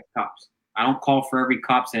respect cops. I don't call for every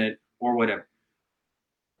cop's head or whatever.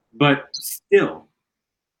 But still,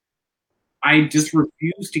 I just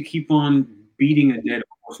refuse to keep on beating a dead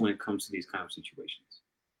horse when it comes to these kind of situations.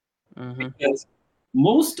 Mm-hmm. Because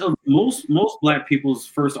most Black people's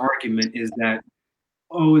first argument is that,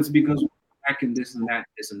 oh, it's because we're Black and this and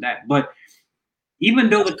that. But even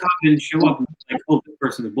though the cop didn't show up and was like, oh, this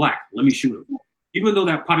person is Black, let me shoot him. Even though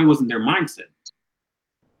that probably wasn't their mindset,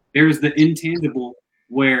 there's the intangible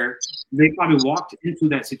where they probably walked into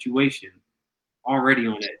that situation already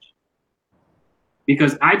on edge.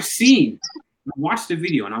 Because I watched the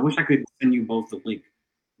video, and I wish I could send you both the link,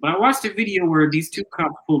 but I watched a video where these two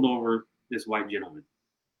cops pulled over this white gentleman.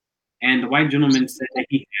 And the white gentleman said that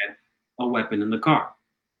he had a weapon in the car.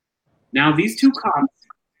 Now, these two cops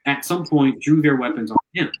at some point drew their weapons on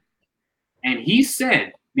him. And he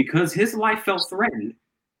said, because his life felt threatened,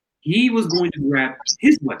 he was going to grab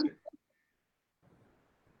his weapon.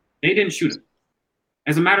 They didn't shoot him.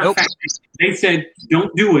 As a matter of fact, they said,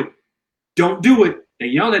 don't do it. Don't do it. They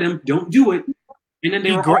yelled at him, don't do it. And then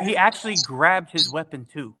he actually grabbed his weapon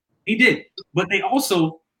too. He did. But they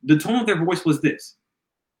also, the tone of their voice was this.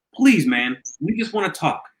 Please, man, we just want to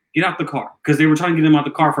talk. Get out the car. Because they were trying to get him out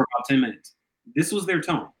the car for about 10 minutes. This was their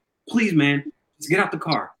tone. Please, man, just get out the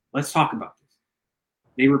car. Let's talk about this.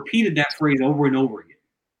 They repeated that phrase over and over again.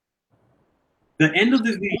 The end of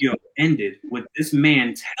the video ended with this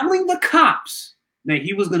man telling the cops that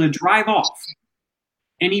he was going to drive off.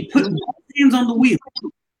 And he put both hands on the wheel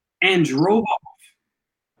and drove off.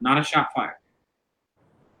 Not a shot fired.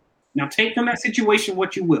 Now take from that situation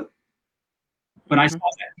what you will. But I saw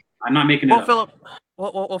that. I'm not making it up. Philip,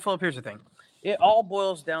 Philip, here's the thing. It all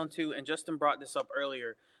boils down to, and Justin brought this up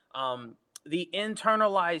earlier, the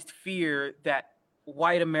internalized fear that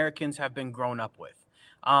white Americans have been grown up with.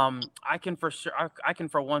 I can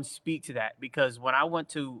for one speak to that because when I went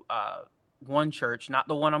to one church, not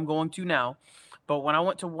the one I'm going to now, but when I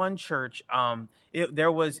went to one church,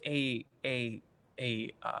 there was a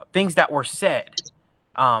things that were said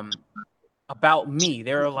about me.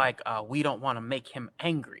 They were like, we don't want to make him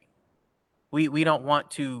angry. We don't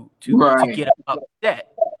want to get him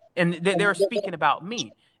upset. And they were speaking about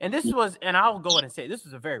me. And this was, and I'll go ahead and say, this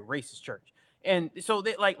was a very racist church. And so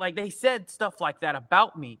they like they said stuff like that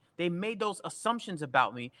about me. They made those assumptions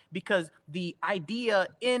about me because the idea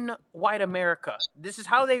in white America, this is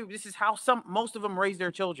how most of them raise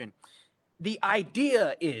their children. The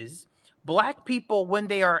idea is Black people, when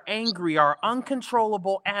they are angry, are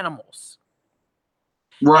uncontrollable animals.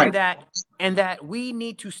 Right. And that we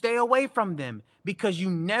need to stay away from them because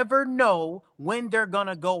you never know when they're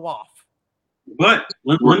gonna go off. But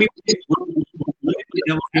let me be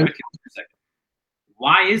devil's advocate for a second.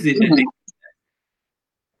 Why is it that they do that?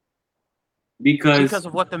 Because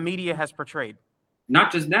of what the media has portrayed.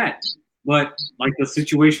 Not just that, but like the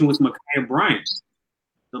situation with Ma'Khia Bryant,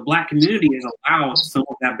 the Black community has allowed some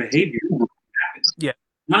of that behavior to happen. Yeah.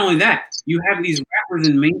 Not only that, you have these rappers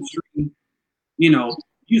in mainstream,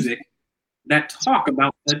 music that talk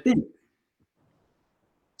about that thing.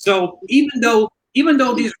 So even though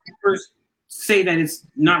these rappers say that it's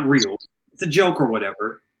not real, it's a joke or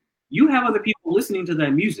whatever, you have other people listening to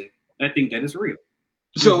that music that think that it's real.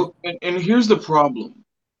 So, and here's the problem.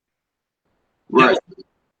 Right.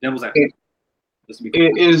 That was that.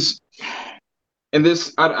 It is, and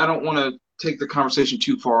this, I don't want to take the conversation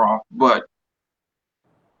too far off, but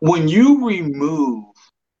when you remove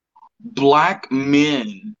Black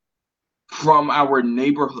men from our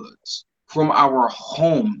neighborhoods, from our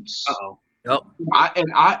homes, Yep.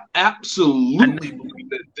 I absolutely believe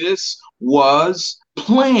that this was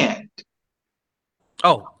planned.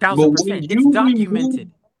 Oh, 1,000%. It's documented.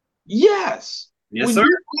 Yes, when sir.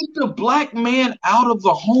 you take the Black man out of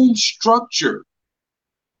the home structure,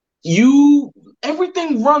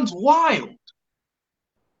 everything runs wild.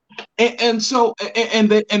 And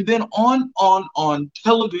then on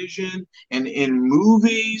television and in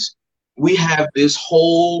movies, we have this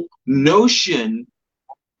whole notion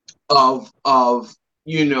of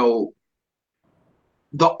you know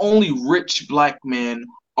the only rich black men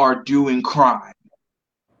are doing crime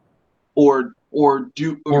or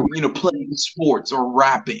playing sports or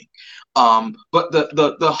rapping. But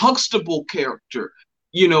the Huxtable character,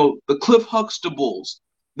 the Cliff Huxtables,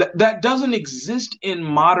 that doesn't exist in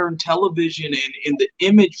modern television and in the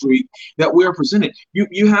imagery that we're presented.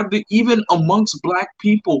 You have even amongst black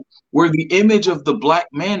people where the image of the black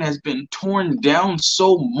man has been torn down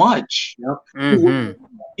so much. Yep. Mm-hmm.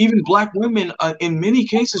 Even black women, in many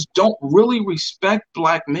cases, don't really respect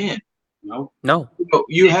black men. No.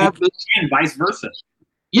 You have this, and vice versa.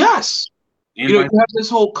 yes. And You have this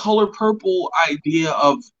whole color purple idea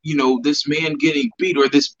of, this man getting beat or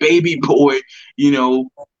this baby boy,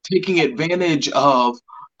 taking advantage of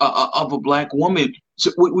a black woman.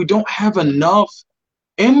 So we don't have enough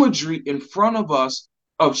imagery in front of us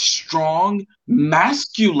of strong,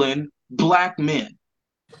 masculine black men.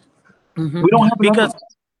 Mm-hmm. We don't have enough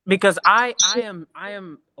because I am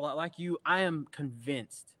like you. I am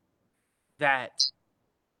convinced that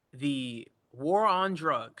the war on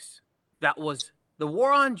drugs that was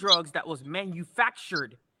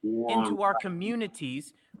manufactured into our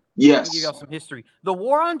communities. Yes. Let me give y'all some history. The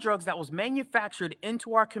war on drugs that was manufactured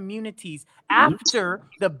into our communities after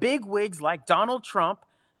the bigwigs like Donald Trump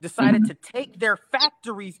decided to take their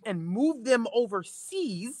factories and move them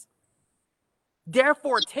overseas,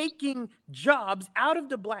 therefore taking jobs out of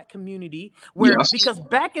the black community because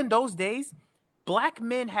back in those days, black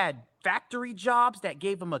men had factory jobs that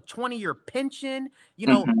gave them a 20-year pension.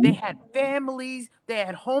 They had families, they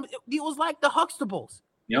had homes. It was like the Huxtables.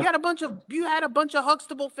 Yep. You had a bunch of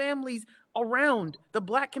Huxtable families around the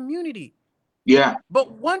black community. Yeah.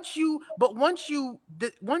 But once you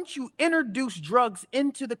introduce drugs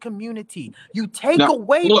into the community, you take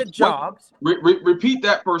away the jobs. Repeat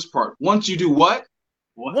that first part. Once you do what?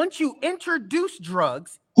 Once you introduce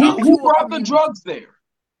drugs, who brought the drugs there?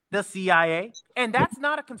 The CIA. And that's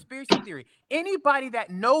not a conspiracy theory. Anybody that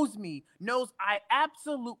knows me knows I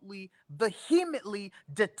absolutely, vehemently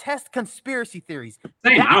detest conspiracy theories.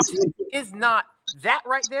 That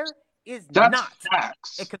right there is not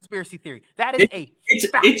facts. A conspiracy theory. That is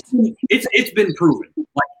fact. It's been proven.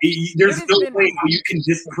 Like there's no way you can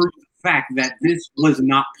disprove the fact that this was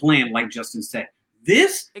not planned, like Justin said.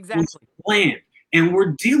 This was planned. And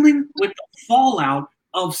we're dealing with the fallout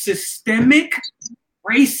of systemic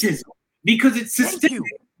racism because it's systemic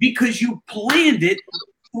because you planned it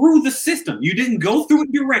through the system. You didn't go through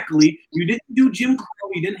it directly. You didn't do Jim Crow.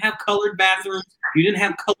 You didn't have colored bathrooms. You didn't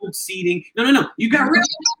have colored seating. No. You got rid of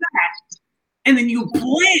that, and then you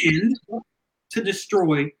planned to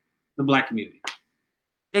destroy the black community.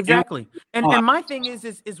 Exactly. And my thing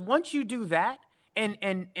is once you do that, and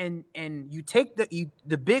you take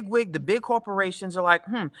the big wig, the big corporations are like,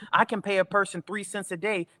 I can pay a person 3 cents a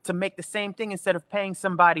day to make the same thing instead of paying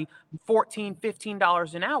somebody $14,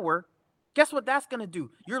 $15 an hour. Guess what that's going to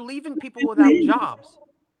do? You're leaving people without jobs.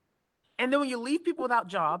 And then when you leave people without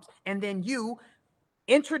jobs and then you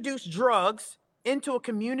introduce drugs into a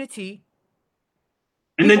community,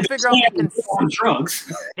 and then figure out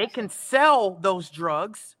they can sell those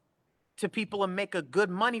drugs to people and make a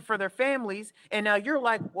good money for their families. And now you're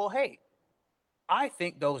like, well, hey, I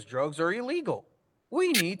think those drugs are illegal.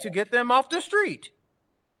 We need to get them off the street.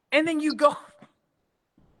 And then you go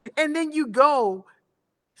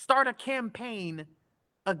start a campaign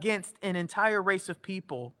against an entire race of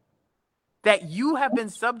people that you have been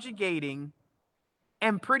subjugating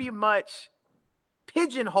and pretty much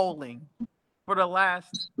pigeonholing for the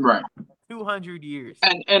last 200 years.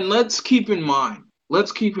 And let's keep in mind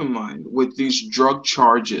with these drug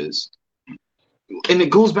charges, and it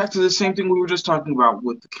goes back to the same thing we were just talking about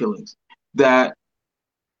with the killings, that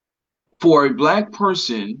for a black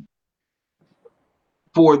person,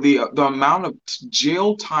 for the amount of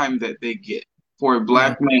jail time that they get for a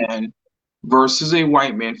black man versus a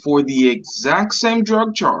white man for the exact same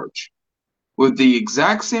drug charge with the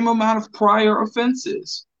exact same amount of prior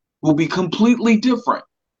offenses will be completely different.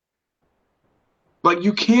 Like,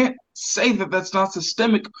 you can't say that that's not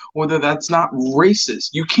systemic or that that's not racist.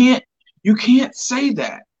 You can't say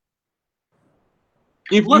that.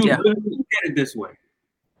 Look at it this way.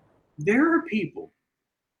 There are people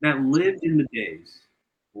that lived in the days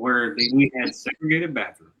where we had segregated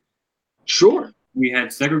bathrooms. Sure. We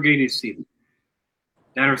had segregated seating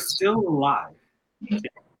that are still alive today.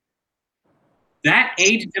 That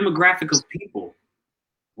age demographic of people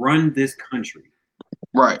run this country.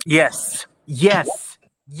 Right. Yes. Right.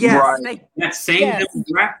 That same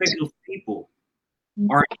demographic of people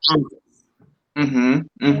are in Congress.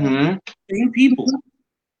 Same people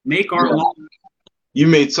make our laws. You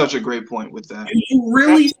made such a great point with that. Do you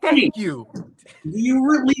really think? Thank you. Do you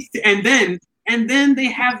really? And then they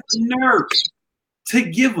have the nerve to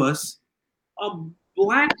give us a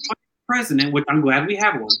black president, which I'm glad we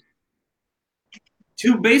have one,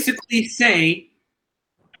 to basically say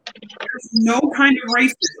there's no kind of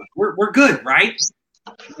racism. We're good, right?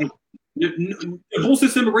 Like, the whole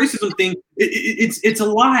system of racism thing, it's a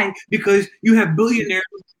lie because you have billionaires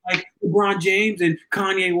like LeBron James and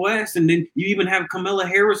Kanye West, and then you even have Kamala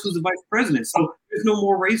Harris, who's the vice president. So there's no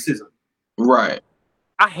more racism. Right.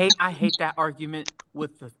 I hate that argument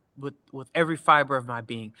with every fiber of my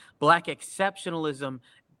being. Black exceptionalism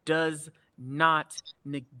does not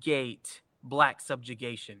negate black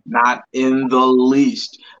subjugation. Not in the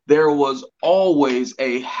least. There was always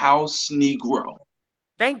a house Negro.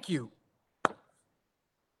 Thank you.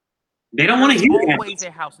 They don't want to hear that. Always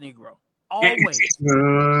a house Negro. Always.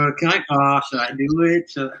 Can I? Should I do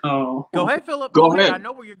it? Go ahead, Philip. Go ahead. I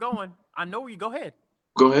know where you're going. Go ahead.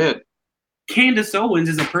 Go ahead. Candace Owens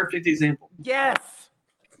is a perfect example. Yes.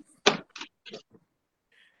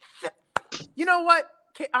 You know what?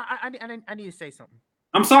 I need to say something.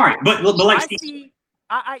 I'm sorry, but like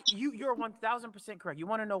you're 1,000% correct. You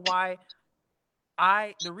want to know why?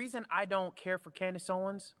 The reason I don't care for Candace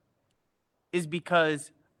Owens is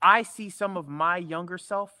because I see some of my younger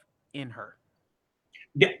self in her.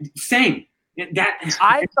 Same.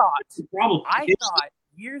 I thought the problem. I thought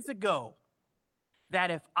years ago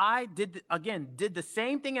that if I did the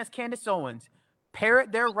same thing as Candace Owens,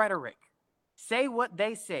 parrot their rhetoric, say what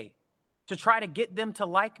they say to try to get them to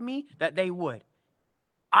like me, that they would.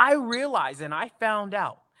 I realized and I found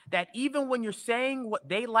out that even when you're saying what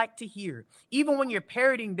they like to hear, even when you're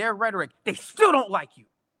parroting their rhetoric, they still don't like you.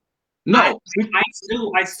 No.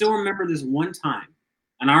 I still remember this one time.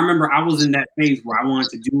 And I remember I was in that phase where I wanted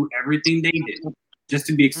to do everything they did just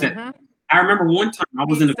to be accepted. Mm-hmm. I remember one time I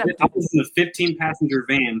was in a 15-passenger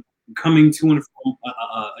van coming to and from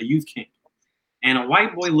a youth camp. And a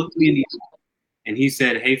white boy looked me in the eye and he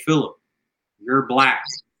said, "Hey, Philip, you're black."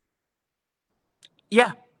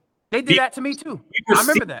 Yeah, they did that to me too. I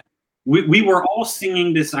remember that. We were all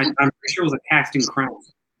singing this. I'm pretty sure it was a Casting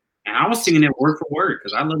Crowns. And I was singing it word for word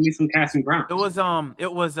because I love me some Casting Crowns.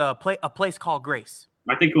 It was a place called Grace.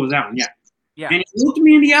 I think it was that one, yeah. Yeah. And he looked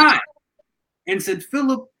me in the eye and said,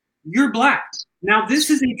 "Philip, you're black." Now, this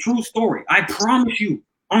is a true story. I promise you.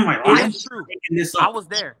 On my life. It's true. I was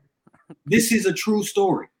there. This is a true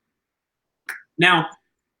story. Now,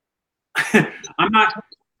 I'm not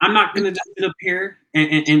gonna just sit up here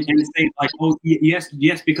and say like, "Oh,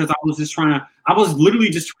 yes," because I was literally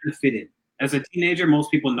just trying to fit in. As a teenager, most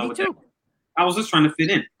people know that. I was just trying to fit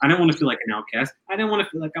in. I didn't want to feel like an outcast. I didn't want to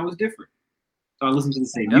feel like I was different. So I listened to the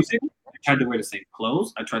same music. I tried to wear the same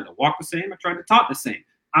clothes. I tried to walk the same. I tried to talk the same.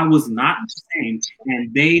 I was not the same,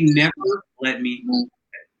 and they never let me.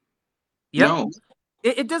 Yep. No.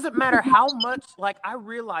 It doesn't matter how much. Like, I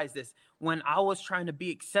realized this when I was trying to be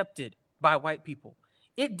accepted by white people.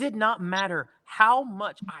 It did not matter how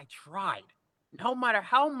much I tried. No matter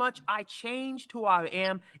how much I changed who I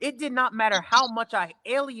am, it did not matter how much I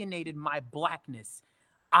alienated my blackness.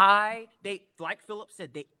 They, like Philip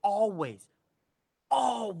said, they always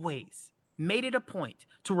made it a point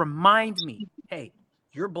to remind me, "Hey,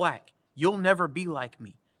 you're black. You'll never be like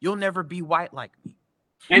me. You'll never be white like me."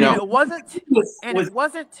 And it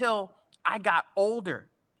wasn't till I got older,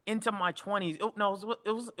 into my 20s.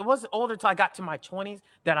 It wasn't older till I got to my 20s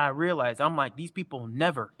that I realized I'm like, these people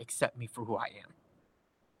never accept me for who I am,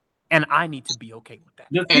 and I need to be okay with that.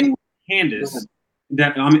 The thing with Candace,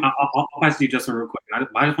 I'll pass to you, Justin, real quick. I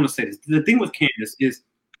just want to say this. The thing with Candace is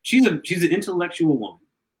she's an intellectual woman,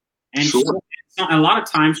 and a lot of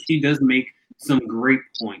times she does make some great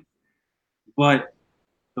points, but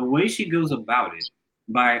the way she goes about it,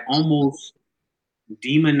 by almost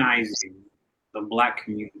demonizing the black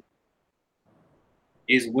community,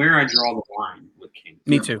 is where I draw the line with Candace.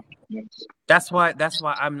 Me too. That's why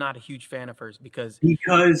I'm not a huge fan of hers because the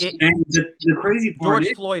crazy part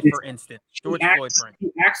George Floyd, for instance. She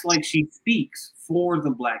acts like she speaks for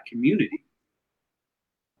the black community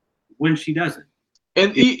when she doesn't.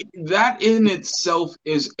 And that in itself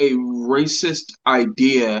is a racist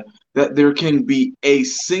idea, that there can be a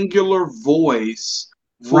singular voice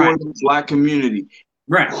for the black community.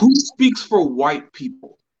 Right. Who speaks for white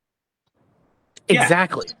people?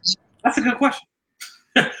 Exactly. That's a good question.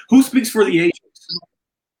 Who speaks for the Asians?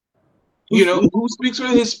 Who speaks for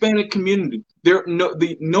the Hispanic community?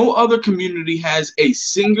 No other community has a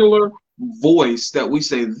singular voice that we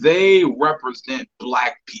say they represent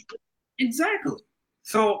black people. Exactly.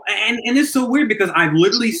 So and it's so weird because I've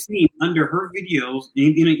literally seen under her videos,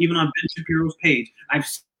 even on Ben Shapiro's page, I've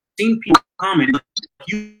seen people comment like,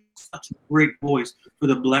 "You have such a great voice for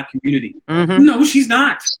the Black community." Mm-hmm. No, she's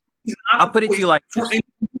not. She's not I'll put it to you like for this.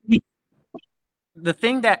 The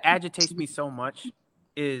thing that agitates me so much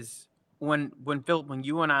is when Philip, when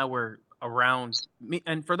you and I were around me,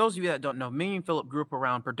 and for those of you that don't know, me and Philip grew up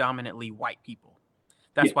around predominantly white people.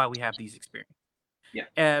 That's why we have these experiences.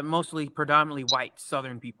 Yeah. Mostly predominantly white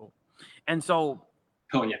Southern people. And so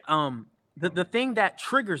the thing that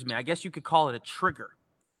triggers me, I guess you could call it a trigger,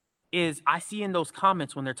 is I see in those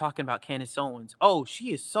comments when they're talking about Candace Owens, oh,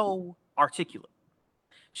 she is so articulate.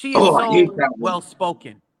 She is I hate so that one. well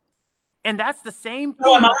spoken. And that's the same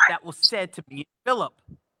So am thing I. that was said to me, Philip.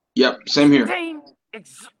 Yep, same here.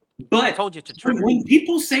 But I told you to trigger. When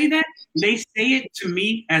people say that, they say it to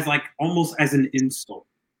me as like almost as an insult.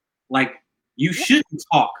 Like you shouldn't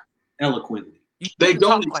talk eloquently. They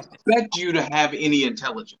don't expect you to have any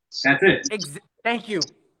intelligence. That's it. Thank you.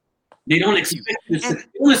 They don't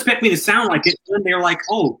expect me to sound like it when they're like,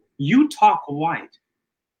 "Oh, you talk white."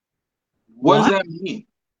 What does that mean?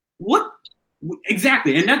 What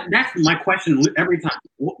exactly? And that's my question every time.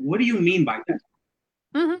 What do you mean by that?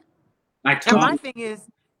 Mm-hmm. My thing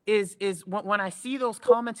is when I see those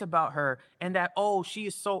comments about her and that, oh, she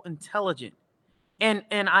is so intelligent, and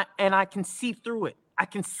I can see through it. I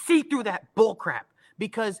can see through that bullcrap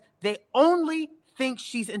because they only think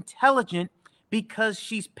she's intelligent because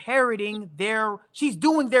she's she's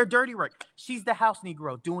doing their dirty work. She's the house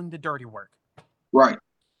Negro doing the dirty work. Right.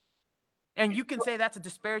 And you can say that's a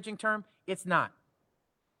disparaging term. It's not.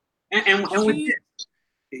 And with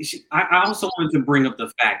this, I also wanted to bring up the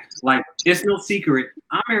fact, like, it's no secret,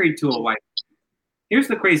 I'm married to a white man. Here's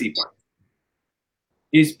the crazy part.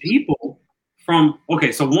 Is people from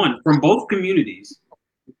both communities,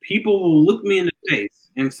 people will look me in the face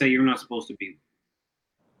and say, "You're not supposed to be."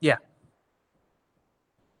 Yeah.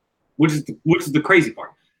 Which is the crazy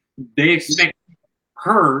part. They expect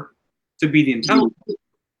her to be the intelligent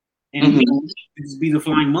and me to just be the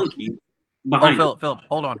flying monkey behind. Philip,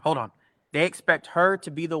 hold on. They expect her to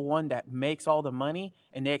be the one that makes all the money,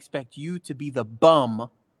 and they expect you to be the bum,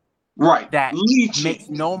 right? That makes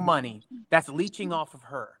no money. That's leeching off of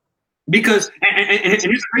her. Because and here's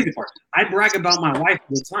the crazy part. I brag about my wife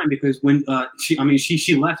all the time because when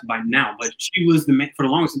she left by now, but she was for the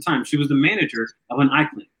longest time she was the manager of an eye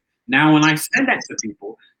clinic. Now, when I said that to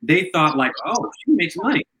people, they thought like, "Oh, she makes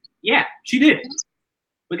money." Yeah, she did.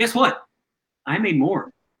 But guess what? I made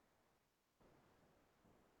more.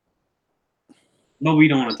 But we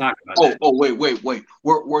don't want to talk about that. Oh, wait.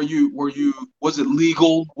 Were you? Was it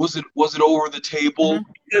legal? Was it over the table?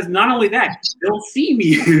 Because not only that, they'll see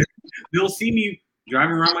me. They'll see me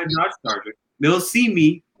driving around my Dodge Charger. They'll see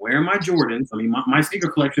me wearing my Jordans. I mean, my sneaker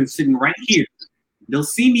collection is sitting right here. They'll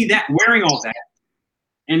see me wearing all that,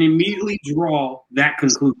 and immediately draw that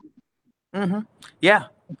conclusion. Mm-hmm. Yeah,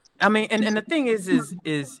 I mean, and the thing is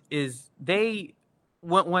they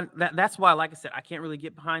when that's why, like I said, I can't really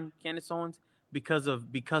get behind Candace Owens because of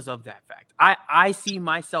that fact. I see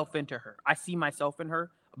myself into her. I see myself in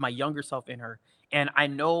her, my younger self in her, and I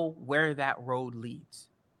know where that road leads.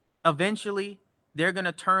 Eventually, they're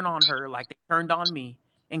gonna turn on her like they turned on me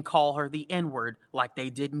and call her the N-word like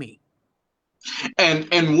they did me.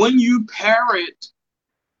 And when you parrot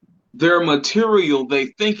their material, they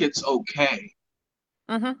think it's okay.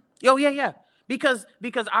 Mm-hmm. Oh yeah. Because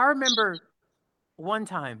I remember one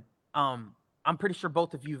time, I'm pretty sure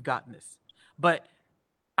both of you have gotten this, but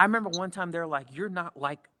I remember one time they're like, "You're not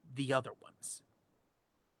like the other ones."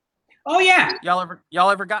 Oh yeah.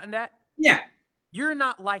 Y'all ever gotten that? Yeah. You're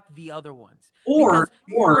not like the other ones. Or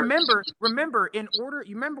remember you remember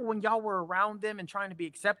when y'all were around them and trying to be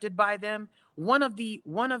accepted by them, one of the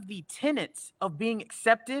tenets of being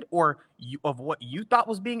accepted of what you thought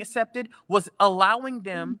was being accepted was allowing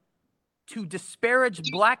them to disparage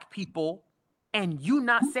Black people and you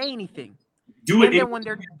not say anything. And then when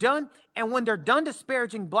they're done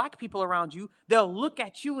disparaging Black people around you, they'll look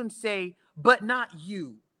at you and say, "But not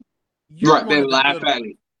you." Right, they laugh at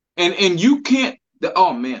it. And you can't.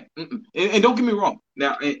 Oh man! And don't get me wrong.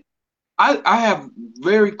 Now, I have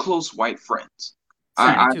very close white friends.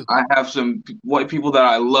 I have some white people that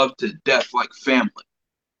I love to death, like family.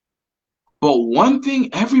 But one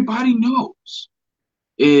thing everybody knows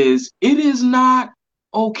is it is not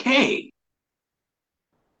okay.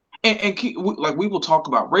 And like we will talk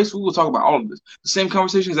about race, we will talk about all of this. The same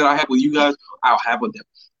conversations that I have with you guys, I'll have with them.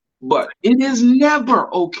 But it is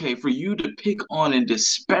never okay for you to pick on and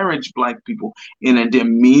disparage Black people in a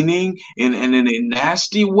demeaning and in a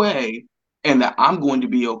nasty way, and that I'm going to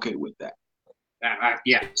be okay with that.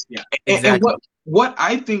 Yeah. And what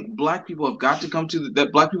I think black people have got to come to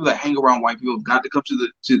that black people that hang around white people have got to come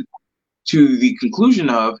to the conclusion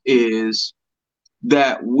of is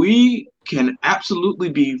that we can absolutely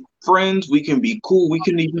be friends, we can be cool, we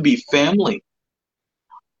can even be family.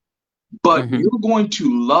 But Mhm. you're going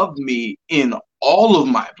to love me in all of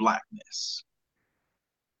my blackness.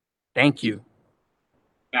 Thank you.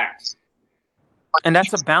 Facts. And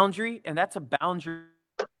that's a boundary,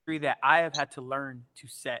 that I have had to learn to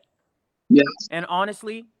set. Yes. And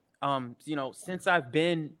honestly, since I've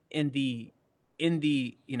been in the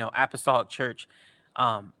apostolic church,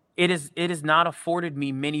 it is not afforded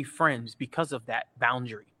me many friends because of that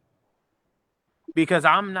boundary. Because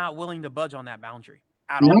I'm not willing to budge on that boundary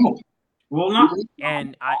at all. No. Well, not.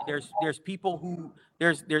 And there's people who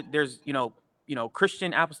there's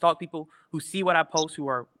Christian apostolic people who see what I post, who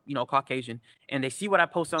are Caucasian, and they see what I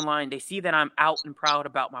post online. They see that I'm out and proud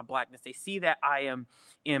about my blackness. They see that I am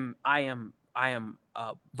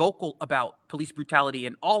vocal about police brutality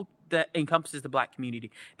and all that encompasses the black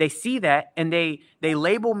community. They see that and they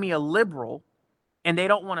label me a liberal, and they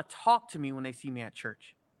don't want to talk to me when they see me at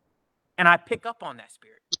church. And I pick up on that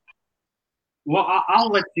spirit. Well, I'll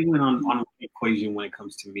let you in on the equation when it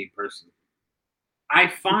comes to me personally. I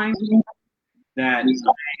find that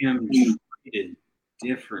I am treated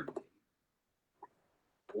different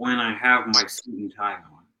when I have my suit and tie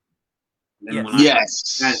on than when I have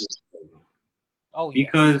casual clothes on. Oh,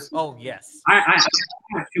 because yes. I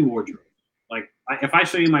have two wardrobes. Like if I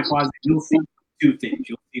show you my closet, you'll see two things.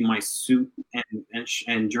 You'll see my suit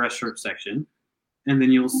and dress shirt section, and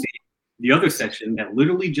then you'll see the other section that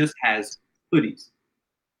literally just has hoodies.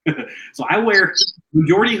 So I wear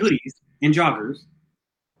majority hoodies and joggers,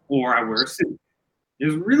 or I wear a suit.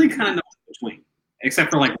 There's really kind of no in between,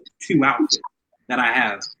 except for like two outfits that I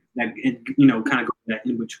have that kind of go that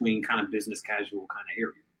in between kind of business casual kind of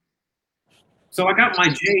area. So I got my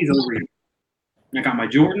J's over here. I got my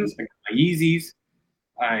Jordans, I got my Yeezys,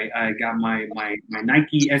 I got my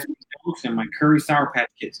Nike SB Dunks and my Curry Sour Patch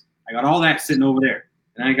Kids. I got all that sitting over there.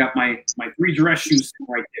 And I got my three dress shoes sitting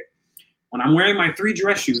right there. When I'm wearing my three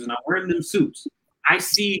dress shoes and I'm wearing them suits, I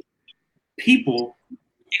see people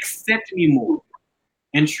accept me more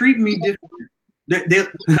and treat me different.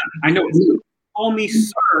 I know they call me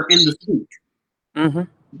sir in the suit.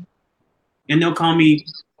 Mm-hmm. And they'll call me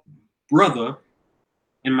brother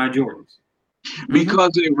in my Jordans.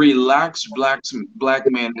 Because a relaxed black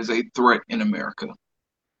man is a threat in America.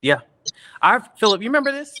 Yeah. Philip, you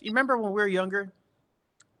remember this? You remember when we were younger?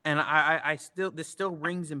 And I still, this still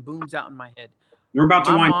rings and booms out in my head. We're about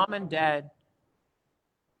to wind. Mom and dad.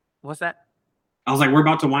 What's that? I was like, we're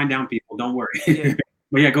about to wind down, people. Don't worry. Yeah.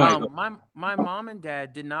 But yeah, go ahead. My mom and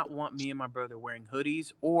dad did not want me and my brother wearing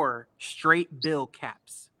hoodies or straight bill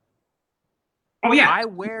caps. Oh yeah. I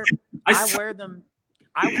wear them.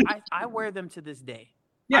 I wear them to this day.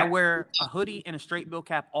 Yeah. I wear a hoodie and a straight bill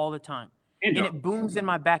cap all the time. And it booms in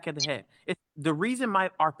my back of the head. The reason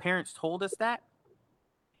our parents told us that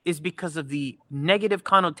is because of the negative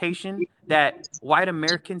connotation that white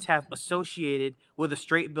Americans have associated with a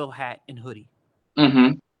straight bill hat and hoodie.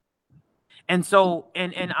 Mm-hmm. And so,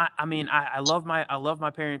 I love my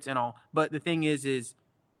parents and all, but the thing is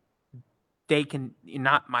they can,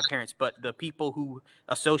 not my parents, but the people who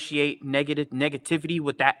associate negativity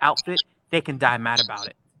with that outfit, they can die mad about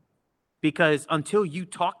it. Because until you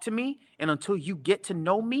talk to me and until you get to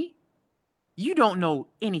know me, you don't know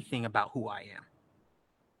anything about who I am.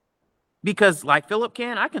 Because like Philip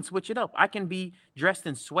I can switch it up. I can be dressed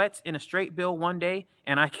in sweats in a straight bill one day,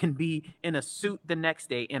 and I can be in a suit the next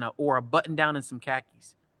day or a button down and some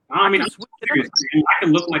khakis. I'm serious. I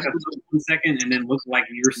can look like a 1 second and then look like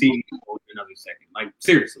you're seeing another second. Like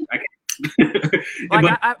seriously, I can.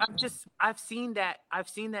 I've seen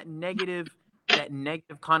that negative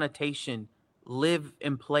connotation live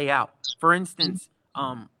and play out. For instance,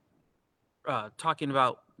 talking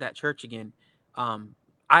about that church again,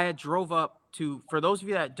 I had drove up to, for those of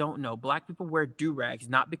you that don't know, black people wear do-rags,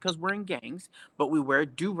 not because we're in gangs, but we wear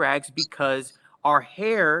do-rags because our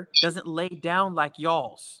hair doesn't lay down like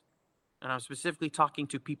y'all's. And I'm specifically talking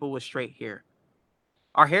to people with straight hair.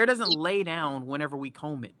 Our hair doesn't lay down whenever we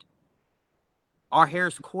comb it. Our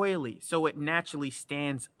hair's coily, so it naturally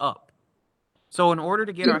stands up. So in order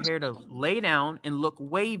to get our hair to lay down and look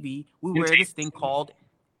wavy, we wear this thing called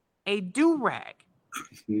a do-rag.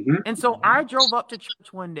 Mm-hmm. And so I drove up to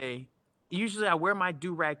church one day. Usually I wear my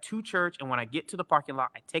do-rag to church, and when I get to the parking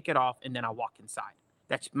lot, I take it off and then I walk inside.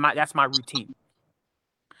 That's my routine.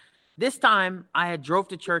 This time I had drove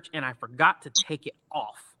to church and I forgot to take it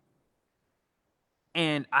off.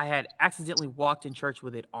 And I had accidentally walked in church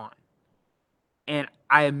with it on. And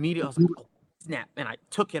I immediately was like, oh, snap. And I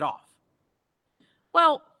took it off.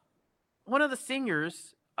 Well, one of the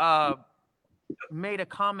singers made a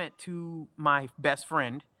comment to my best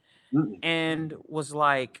friend and was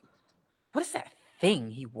like, what is that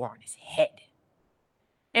thing he wore on his head?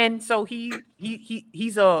 And so he's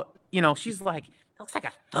a, she's like, looks like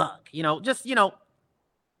a thug, just,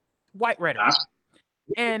 white rhetoric.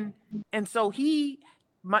 And so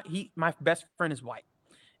my best friend is white.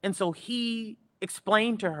 And so he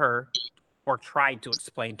explained to her, or tried to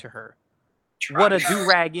explain to her, what a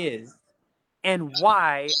do-rag is and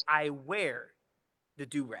why I wear the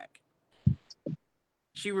do-rag.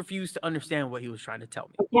 She refused to understand what he was trying to tell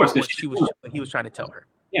me. Of course, What he was trying to tell her.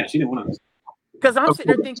 Yeah, she didn't want to. Because I'm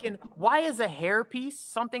sitting there thinking, why is a hair piece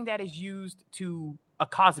something that is used to a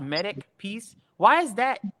cosmetic piece? Why is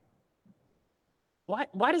that?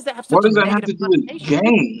 Why does that have such What does a that have to negative do with connotation?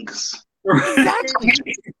 gangs?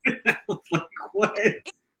 Exactly. Like, what?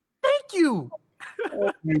 Thank you.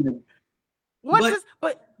 Oh, man. What's But- this?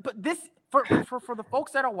 But this for the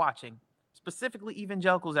folks that are watching, specifically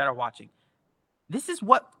evangelicals that are watching, this is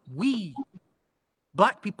what we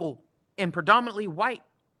Black people in predominantly white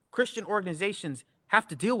Christian organizations have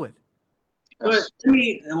to deal with. But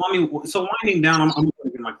so winding down, I'm going to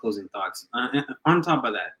give my closing thoughts. On top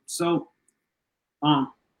of that, so my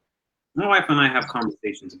wife and I have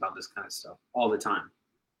conversations about this kind of stuff all the time,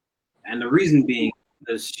 and the reason being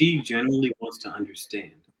because she generally wants to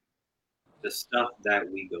understand the stuff that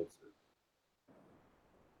we go through,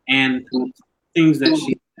 and things that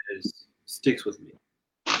she says sticks with me.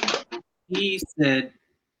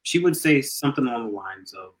 She would say something along the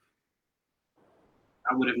lines of,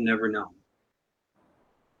 "I would have never known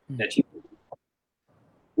that you,"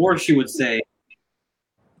 or she would say,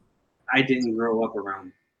 "I didn't grow up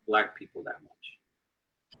around Black people that much,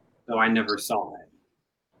 so I never saw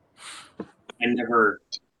that. I never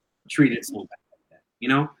treated somebody like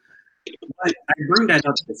that." But I bring that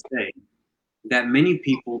up to say that many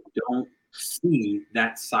people don't see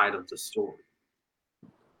that side of the story.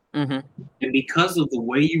 Mm-hmm. And because of the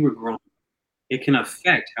way you were grown, it can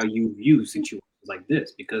affect how you view situations like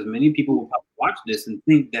this, because many people will probably watch this and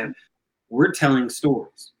think that we're telling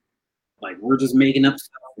stories. Like, we're just making up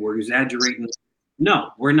stuff. We're exaggerating.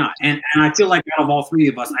 No, we're not. And I feel like out of all three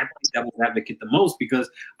of us, I play devil's advocate the most, because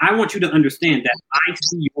I want you to understand that I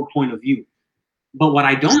see your point of view. But what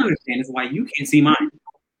I don't understand is why you can't see mine.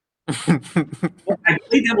 Well, I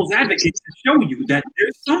play devil's advocate to show you that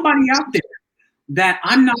there's somebody out there that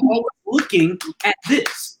I'm not always looking at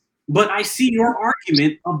this, but I see your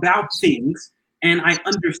argument about things and I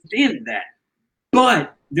understand that.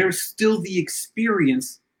 But there's still the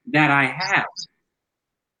experience that I have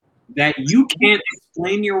that you can't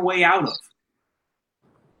explain your way out of.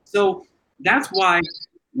 So that's why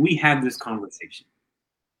we have this conversation.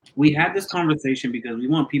 We had this conversation because we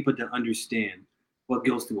want people to understand what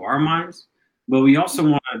goes through our minds, but we also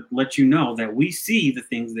want to let you know that we see the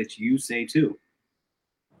things that you say too.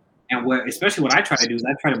 And especially what I try to do is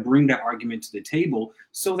I try to bring that argument to the table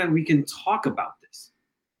so that we can talk about this,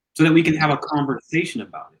 so that we can have a conversation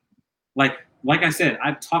about it. Like I said,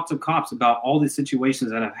 I've talked to cops about all the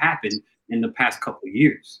situations that have happened in the past couple of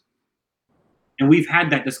years. And we've had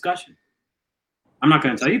that discussion. I'm not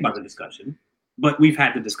going to tell you about the discussion, but we've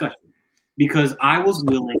had the discussion because I was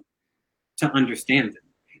willing to understand them.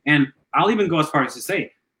 And I'll even go as far as to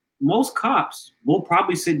say, most cops will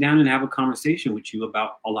probably sit down and have a conversation with you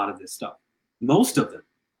about a lot of this stuff. Most of them,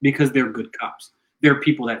 because they're good cops. They're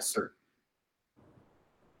people that serve.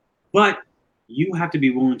 But you have to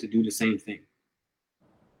be willing to do the same thing.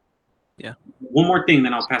 Yeah. One more thing,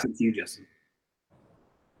 then I'll pass it to you, Justin.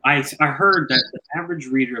 I heard that the average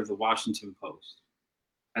reader of the Washington Post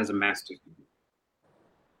has a master's degree.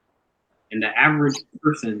 And the average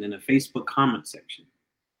person in a Facebook comment section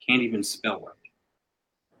can't even spell right.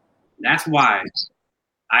 That's why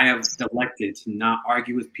I have elected to not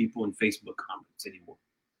argue with people in Facebook comments anymore,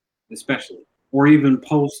 especially, or even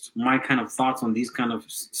post my kind of thoughts on these kind of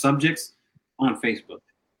subjects on Facebook,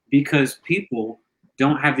 because people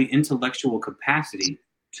don't have the intellectual capacity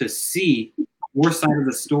to see your side of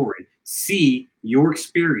the story, see your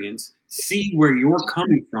experience, see where you're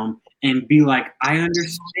coming from, and be like, I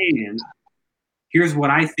understand. Here's what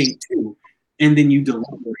I think too. And then you deliberate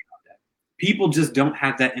on that. People just don't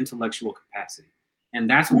have that intellectual capacity. And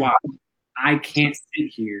that's why I can't sit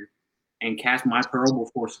here and cast my pearl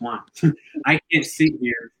before swine. I can't sit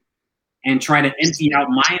here and try to empty out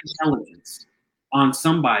my intelligence on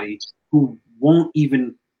somebody who won't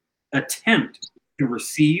even attempt to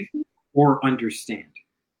receive or understand.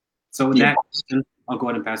 So with that, I'll go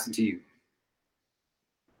ahead and pass it to you.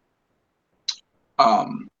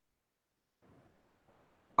 Um,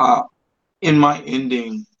 uh, in my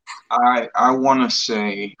ending, I want to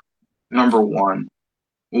say number one,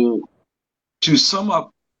 well, to sum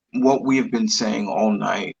up what we have been saying all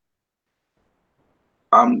night,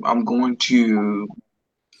 I'm going to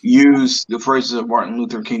use the phrases of Martin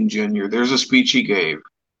Luther King Jr. There's a speech he gave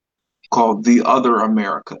called "The Other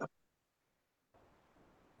America,"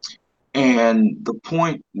 and the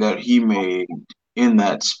point that he made in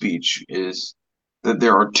that speech is that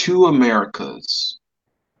there are two Americas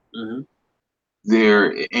Mm-hmm.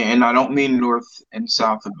 there, and I don't mean North and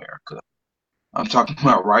South America. I'm talking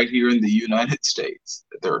about right here in the United States.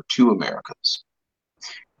 That there are two Americas.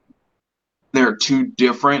 There are two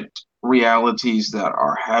different realities that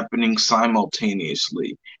are happening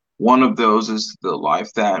simultaneously. One of those is the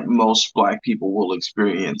life that most Black people will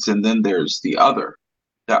experience, and then there's the other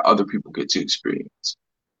that other people get to experience.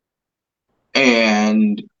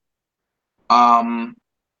 And um,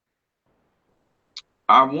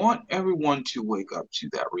 I want everyone to wake up to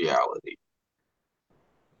that reality.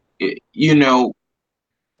 You know,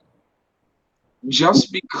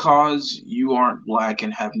 just because you aren't Black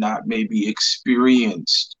and have not maybe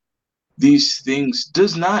experienced these things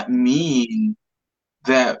does not mean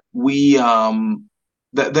that we are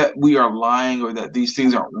lying or that these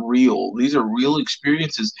things aren't real. These are real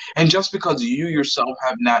experiences. And just because you yourself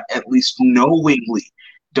have not at least knowingly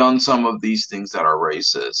done some of these things that are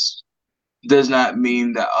racist does not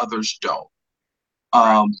mean that others don't.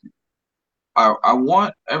 Right. Um, I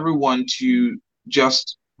want everyone to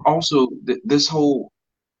just also this whole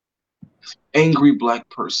angry Black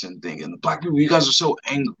person thing and the Black people, you guys are so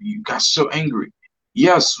angry. You guys are so angry.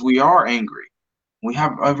 Yes, we are angry. We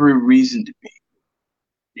have every reason to be.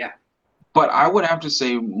 Yeah. But I would have to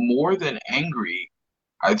say more than angry,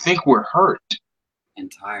 I think we're hurt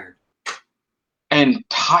And tired. and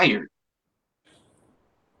tired.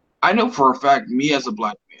 I know for a fact, me as a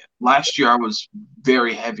Black man, last year I was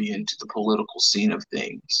very heavy into the political scene of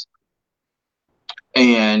things.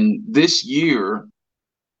 And this year,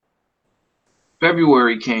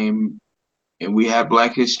 February came and we had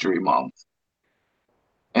Black History Month.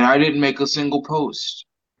 And I didn't make a single post.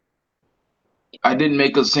 I didn't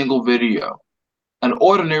make a single video. And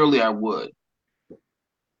ordinarily I would.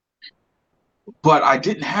 But I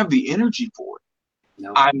didn't have the energy for it.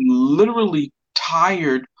 No. I'm literally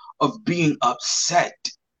tired of being upset.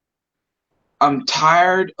 I'm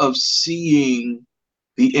tired of seeing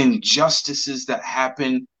the injustices that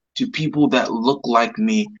happen to people that look like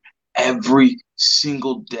me every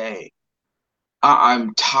single day.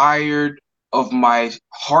 I'm tired of my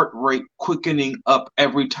heart rate quickening up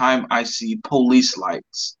every time I see police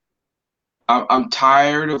lights. I'm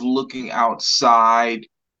tired of looking outside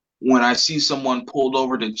when I see someone pulled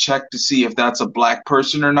over to check to see if that's a Black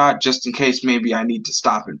person or not, just in case maybe I need to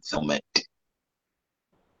stop and film it.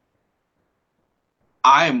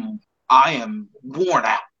 I am worn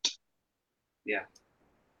out. Yeah.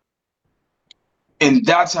 And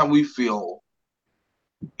that's how we feel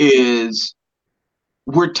is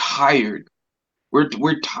we're tired.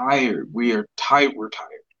 We're tired. We are tired. We're tired.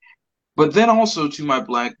 But then also to my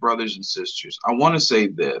Black brothers and sisters, I want to say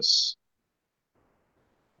this.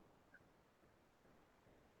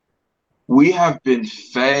 We have been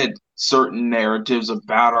fed certain narratives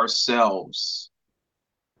about ourselves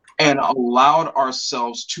and allowed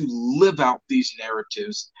ourselves to live out these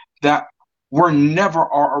narratives that were never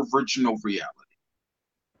our original reality.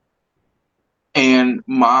 And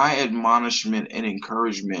my admonishment and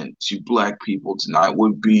encouragement to Black people tonight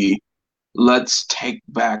would be let's take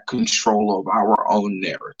back control of our own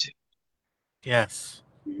narrative. Yes.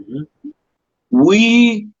 Mm-hmm.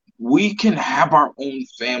 We can have our own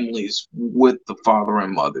families with the father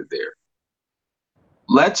and mother there.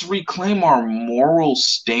 Let's reclaim our moral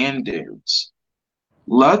standards.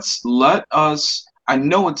 Let us, I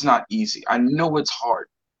know it's not easy. I know it's hard,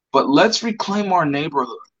 but let's reclaim our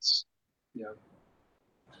neighborhoods. Yeah.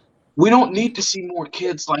 We don't need to see more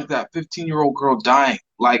kids like that 15-year-old girl dying.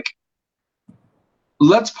 Like,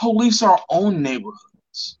 let's police our own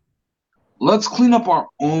neighborhoods. Let's clean up our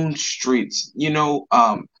own streets.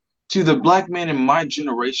 To the Black men in my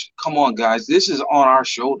generation, come on, guys, this is on our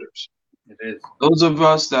shoulders. It is. Those of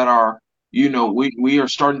us that are, we are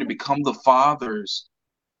starting to become the fathers,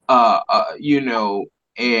 and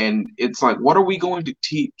it's like, what are we going to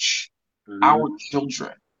teach Mm-hmm. our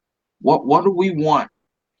children? What do we want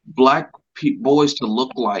Black boys to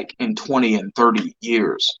look like in 20 and 30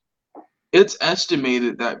 years? It's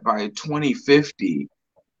estimated that by 2050,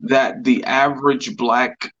 that the average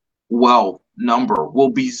Black wealth number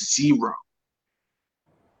will be 0.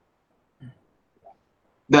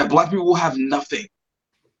 that black people will have nothing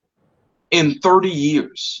in 30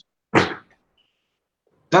 years.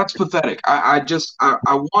 That's pathetic. I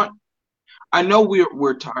want. I know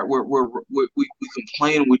we're tired. We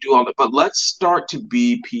complain. We do all that, but let's start to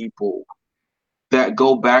be people that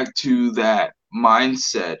go back to that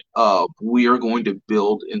mindset of we are going to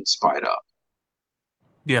build in spite of.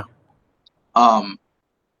 Yeah. Um,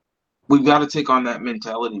 we've got to take on that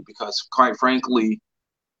mentality because, quite frankly,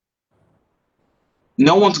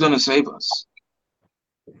 no one's going to save us.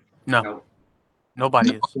 No, No.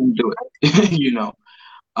 nobody No is. one can do it, you know.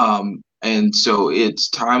 And so it's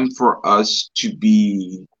time for us to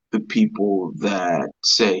be the people that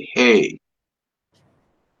say, "Hey,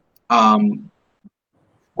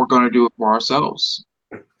 we're going to do it for ourselves,"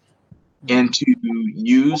 and to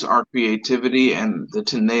use our creativity and the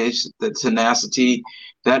tenacity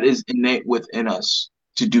that is innate within us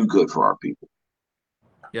to do good for our people.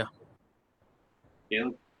 Yeah. Yeah.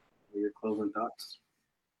 Your closing thoughts.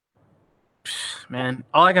 Man,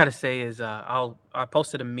 all I gotta say is I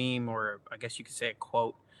posted a meme, or I guess you could say a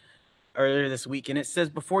quote, earlier this week, and it says,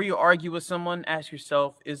 before you argue with someone, ask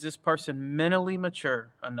yourself, is this person mentally mature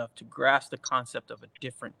enough to grasp the concept of a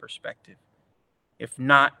different perspective? If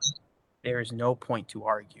not, there is no point to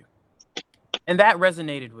argue. And that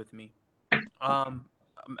resonated with me.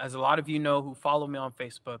 As a lot of you know who follow me on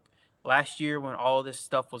Facebook, last year when all this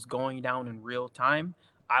stuff was going down in real time,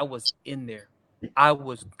 I was in there. I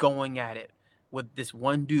was going at it with this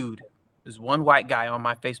one dude, this one white guy on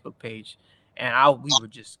my Facebook page, and we were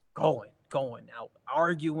just going out,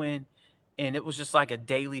 arguing, and it was just like a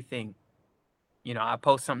daily thing. You know, I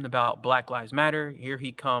post something about Black Lives Matter, here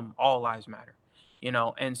he come, all lives matter. You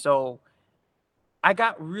know, and so I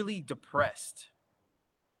got really depressed.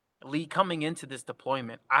 Lee, coming into this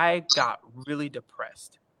deployment, I got really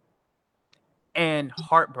depressed and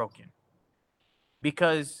heartbroken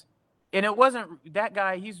because, and it wasn't that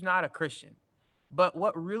guy, he's not a Christian. But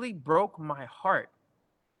what really broke my heart,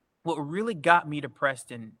 what really got me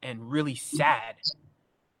depressed and really sad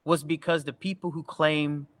was because the people who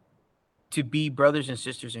claim to be brothers and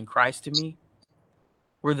sisters in Christ to me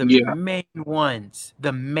were the Yeah, main ones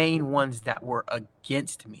that were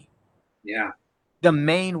against me. Yeah. The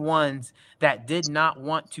main ones that did not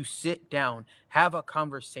want to sit down, have a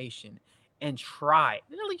conversation, and try,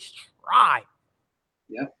 at least try,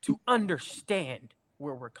 Yep. to understand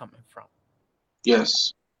where we're coming from.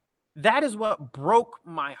 yes, That is what broke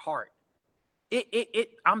my heart.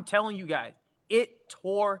 I'm telling you guys, it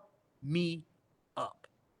tore me up.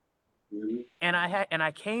 Mm-hmm. And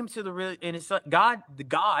I came to the real, and it's like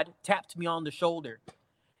God tapped me on the shoulder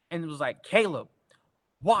and it was like, Caleb,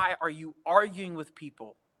 why are you arguing with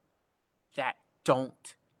people that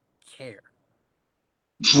don't care?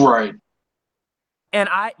 right. And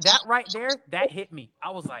that right there, that hit me.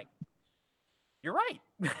 I was like, you're right.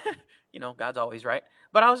 You know, God's always right.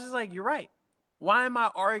 But I was just like, you're right. Why am I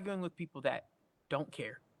arguing with people that don't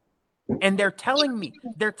care? And they're telling me,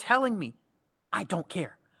 I don't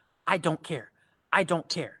care. I don't care. I don't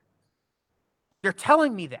care. They're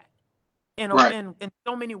telling me that. Right. In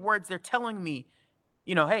so many words, they're telling me,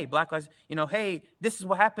 you know, hey, Black lives, you know, hey, this is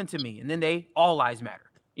what happened to me. And then all lives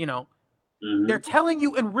matter. You know, Mm-hmm. they're telling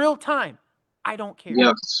you in real time, I don't care.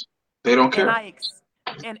 Yes. They don't And care.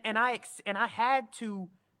 I had to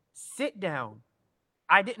sit down.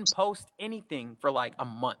 I didn't post anything for like a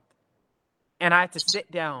month. And I had to sit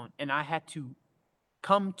down and I had to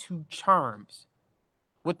come to terms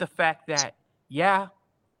with the fact that, yeah,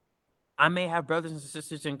 I may have brothers and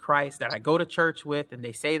sisters in Christ that I go to church with and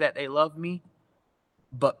they say that they love me,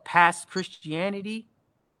 but past Christianity,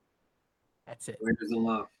 that's it. Where does the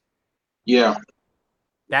love? Yeah.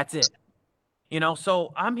 That's it. You know,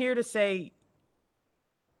 so I'm here to say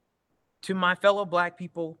to my fellow Black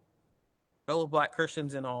people, fellow Black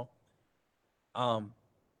Christians and all,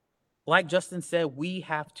 like Justin said, we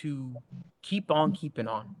have to keep on keeping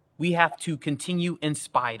on. We have to continue in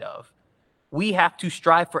spite of. We have to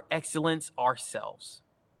strive for excellence ourselves.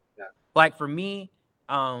 Yeah. Like for me,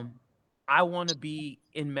 I want to be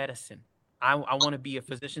in medicine. I want to be a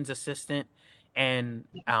physician's assistant and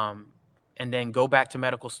then go back to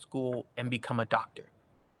medical school and become a doctor.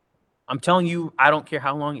 I'm telling you, I don't care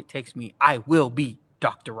how long it takes me. I will be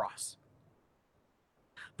Dr. Ross.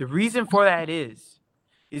 The reason for that is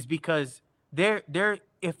because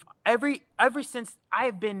if ever since I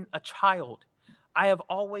have been a child, I have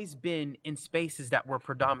always been in spaces that were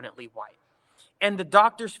predominantly white. And the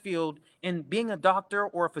doctor's field, in being a doctor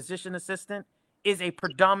or a physician assistant, is a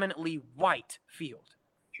predominantly white field.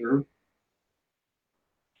 True.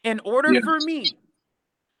 In order for Yes. me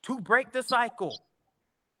to break the cycle,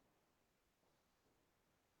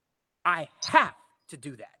 I have to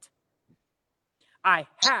do that. I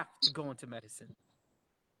have to go into medicine.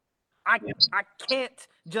 I can't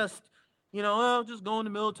just, just go in the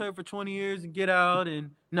military for 20 years and get out.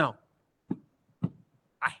 And no,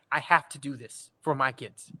 I have to do this for my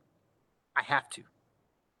kids. I have to.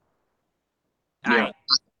 Yeah.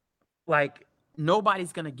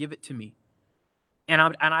 Nobody's gonna give it to me, and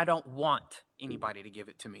I don't want anybody to give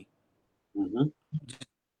it to me. Mm-hmm. Just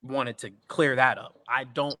wanted to clear that up. I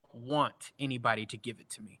don't want anybody to give it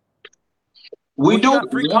to me. We You don't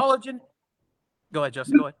got free want, college and go ahead,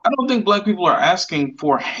 Justin. Go ahead. I don't think black people are asking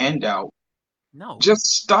for a handout. No. Just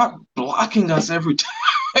stop blocking us every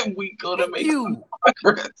time we go to make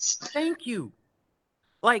progress. Thank you.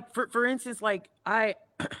 Like for instance, like you're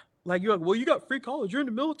like, well, you got free college. You're in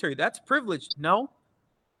the military. That's privileged. No,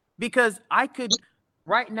 because I could.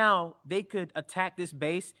 Right now, they could attack this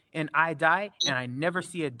base and I die, and I never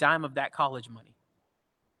see a dime of that college money.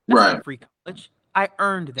 That's Right. not free college. I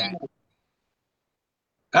earned that.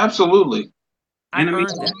 Absolutely. I earned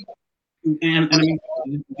that. And I mean,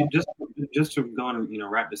 just to go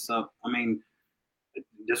and wrap this up. I mean,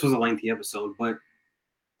 this was a lengthy episode, but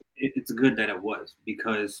it's good that it was,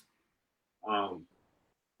 because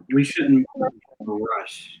we shouldn't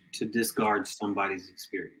rush to discard somebody's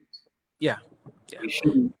experience. Yeah. We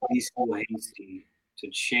shouldn't be so hasty to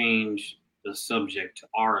change the subject to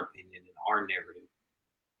our opinion and our narrative.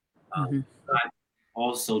 But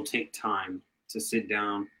also take time to sit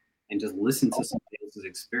down and just listen to somebody else's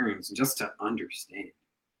experience, just to understand.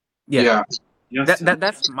 Yeah.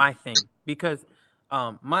 That's my thing, because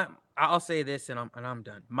I'll say this and I'm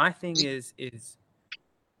done. My thing is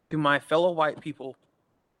to my fellow white people,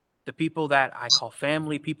 the people that I call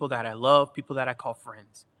family, people that I love, people that I call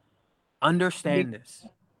friends. Understand this.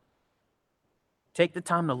 Take the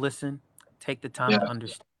time to listen. Take the time to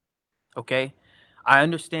understand. Okay? I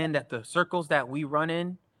understand that the circles that we run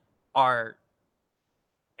in are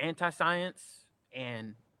anti-science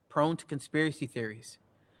and prone to conspiracy theories.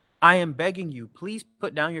 I am begging you, please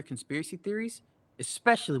put down your conspiracy theories,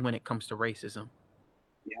 especially when it comes to racism.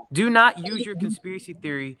 Yeah. Do not use your conspiracy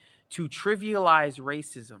theory to trivialize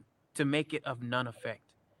racism, to make it of none effect.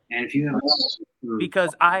 And if you have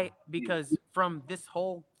because from this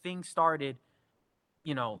whole thing started,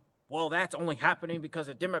 well, that's only happening because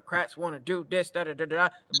the Democrats want to do this,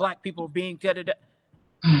 the black people being You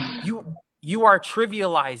are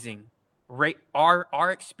trivializing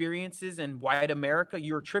our experiences in white America.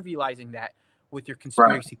 You're trivializing that with your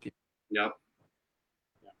conspiracy theory. Yep.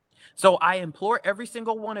 So I implore every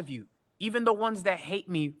single one of you, even the ones that hate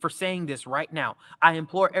me for saying this right now, I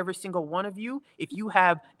implore every single one of you, if you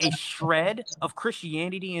have a shred of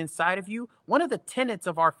Christianity inside of you, one of the tenets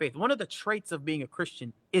of our faith, one of the traits of being a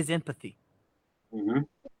Christian is empathy. Mm-hmm.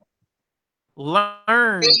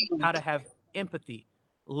 Learn how to have empathy.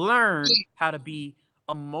 Learn how to be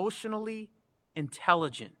emotionally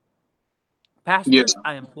intelligent. Pastors,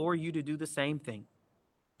 I implore you to do the same thing.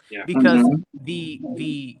 Yeah. Because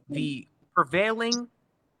the prevailing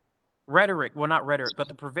rhetoric, well, not rhetoric, but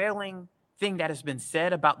the prevailing thing that has been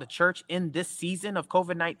said about the church in this season of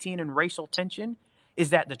COVID-19 and racial tension is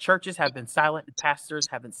that the churches have been silent and pastors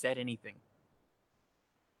haven't said anything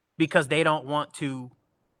because they don't want to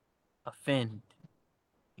offend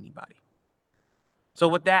anybody. So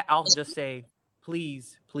with that, I'll just say,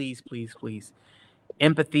 please, please, please, please,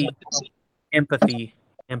 empathy, empathy,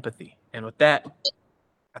 empathy. And with that,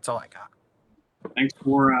 that's all I got. Thanks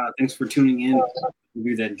for tuning in.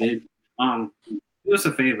 You that did. Do us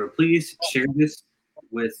a favor, please share this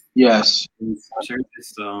with share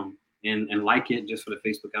this and like it just for the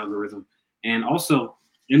Facebook algorithm. And also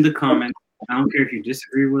in the comments, I don't care if you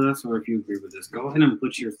disagree with us or if you agree with us, go ahead and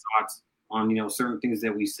put your thoughts on certain things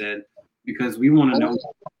that we said, because we want to know your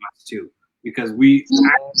thoughts too. Because we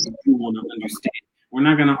actually do want to understand. We're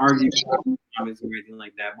not going to argue comments or anything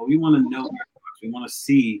like that, but we want to know your thoughts. We want to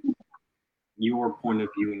see your point of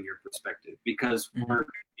view and your perspective, because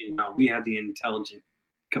we have the intelligent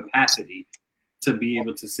capacity to be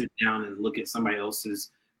able to sit down and look at somebody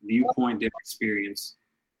else's viewpoint, their experience,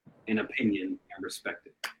 and opinion, and respect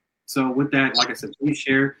it. So with that, like I said, please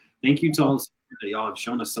share. Thank you to all the support that y'all have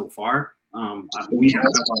shown us so far. We have,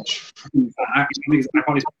 I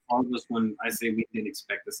probably all of us when I say we didn't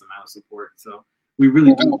expect this amount of support. So we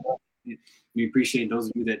really do. We appreciate those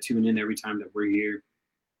of you that tune in every time that we're here.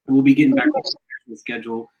 We'll be getting back to the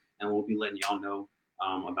schedule, and we'll be letting y'all know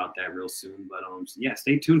about that real soon. But yeah,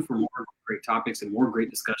 stay tuned for more great topics and more great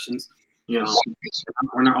discussions. Yes.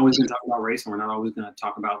 We're not always going to talk about race, and we're not always going to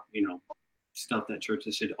talk about stuff that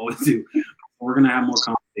churches should always do. We're going to have more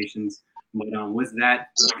conversations. But with that,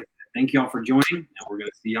 thank y'all for joining, and we're going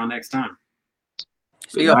to see y'all next time.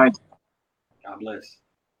 See ya. Good night. God bless.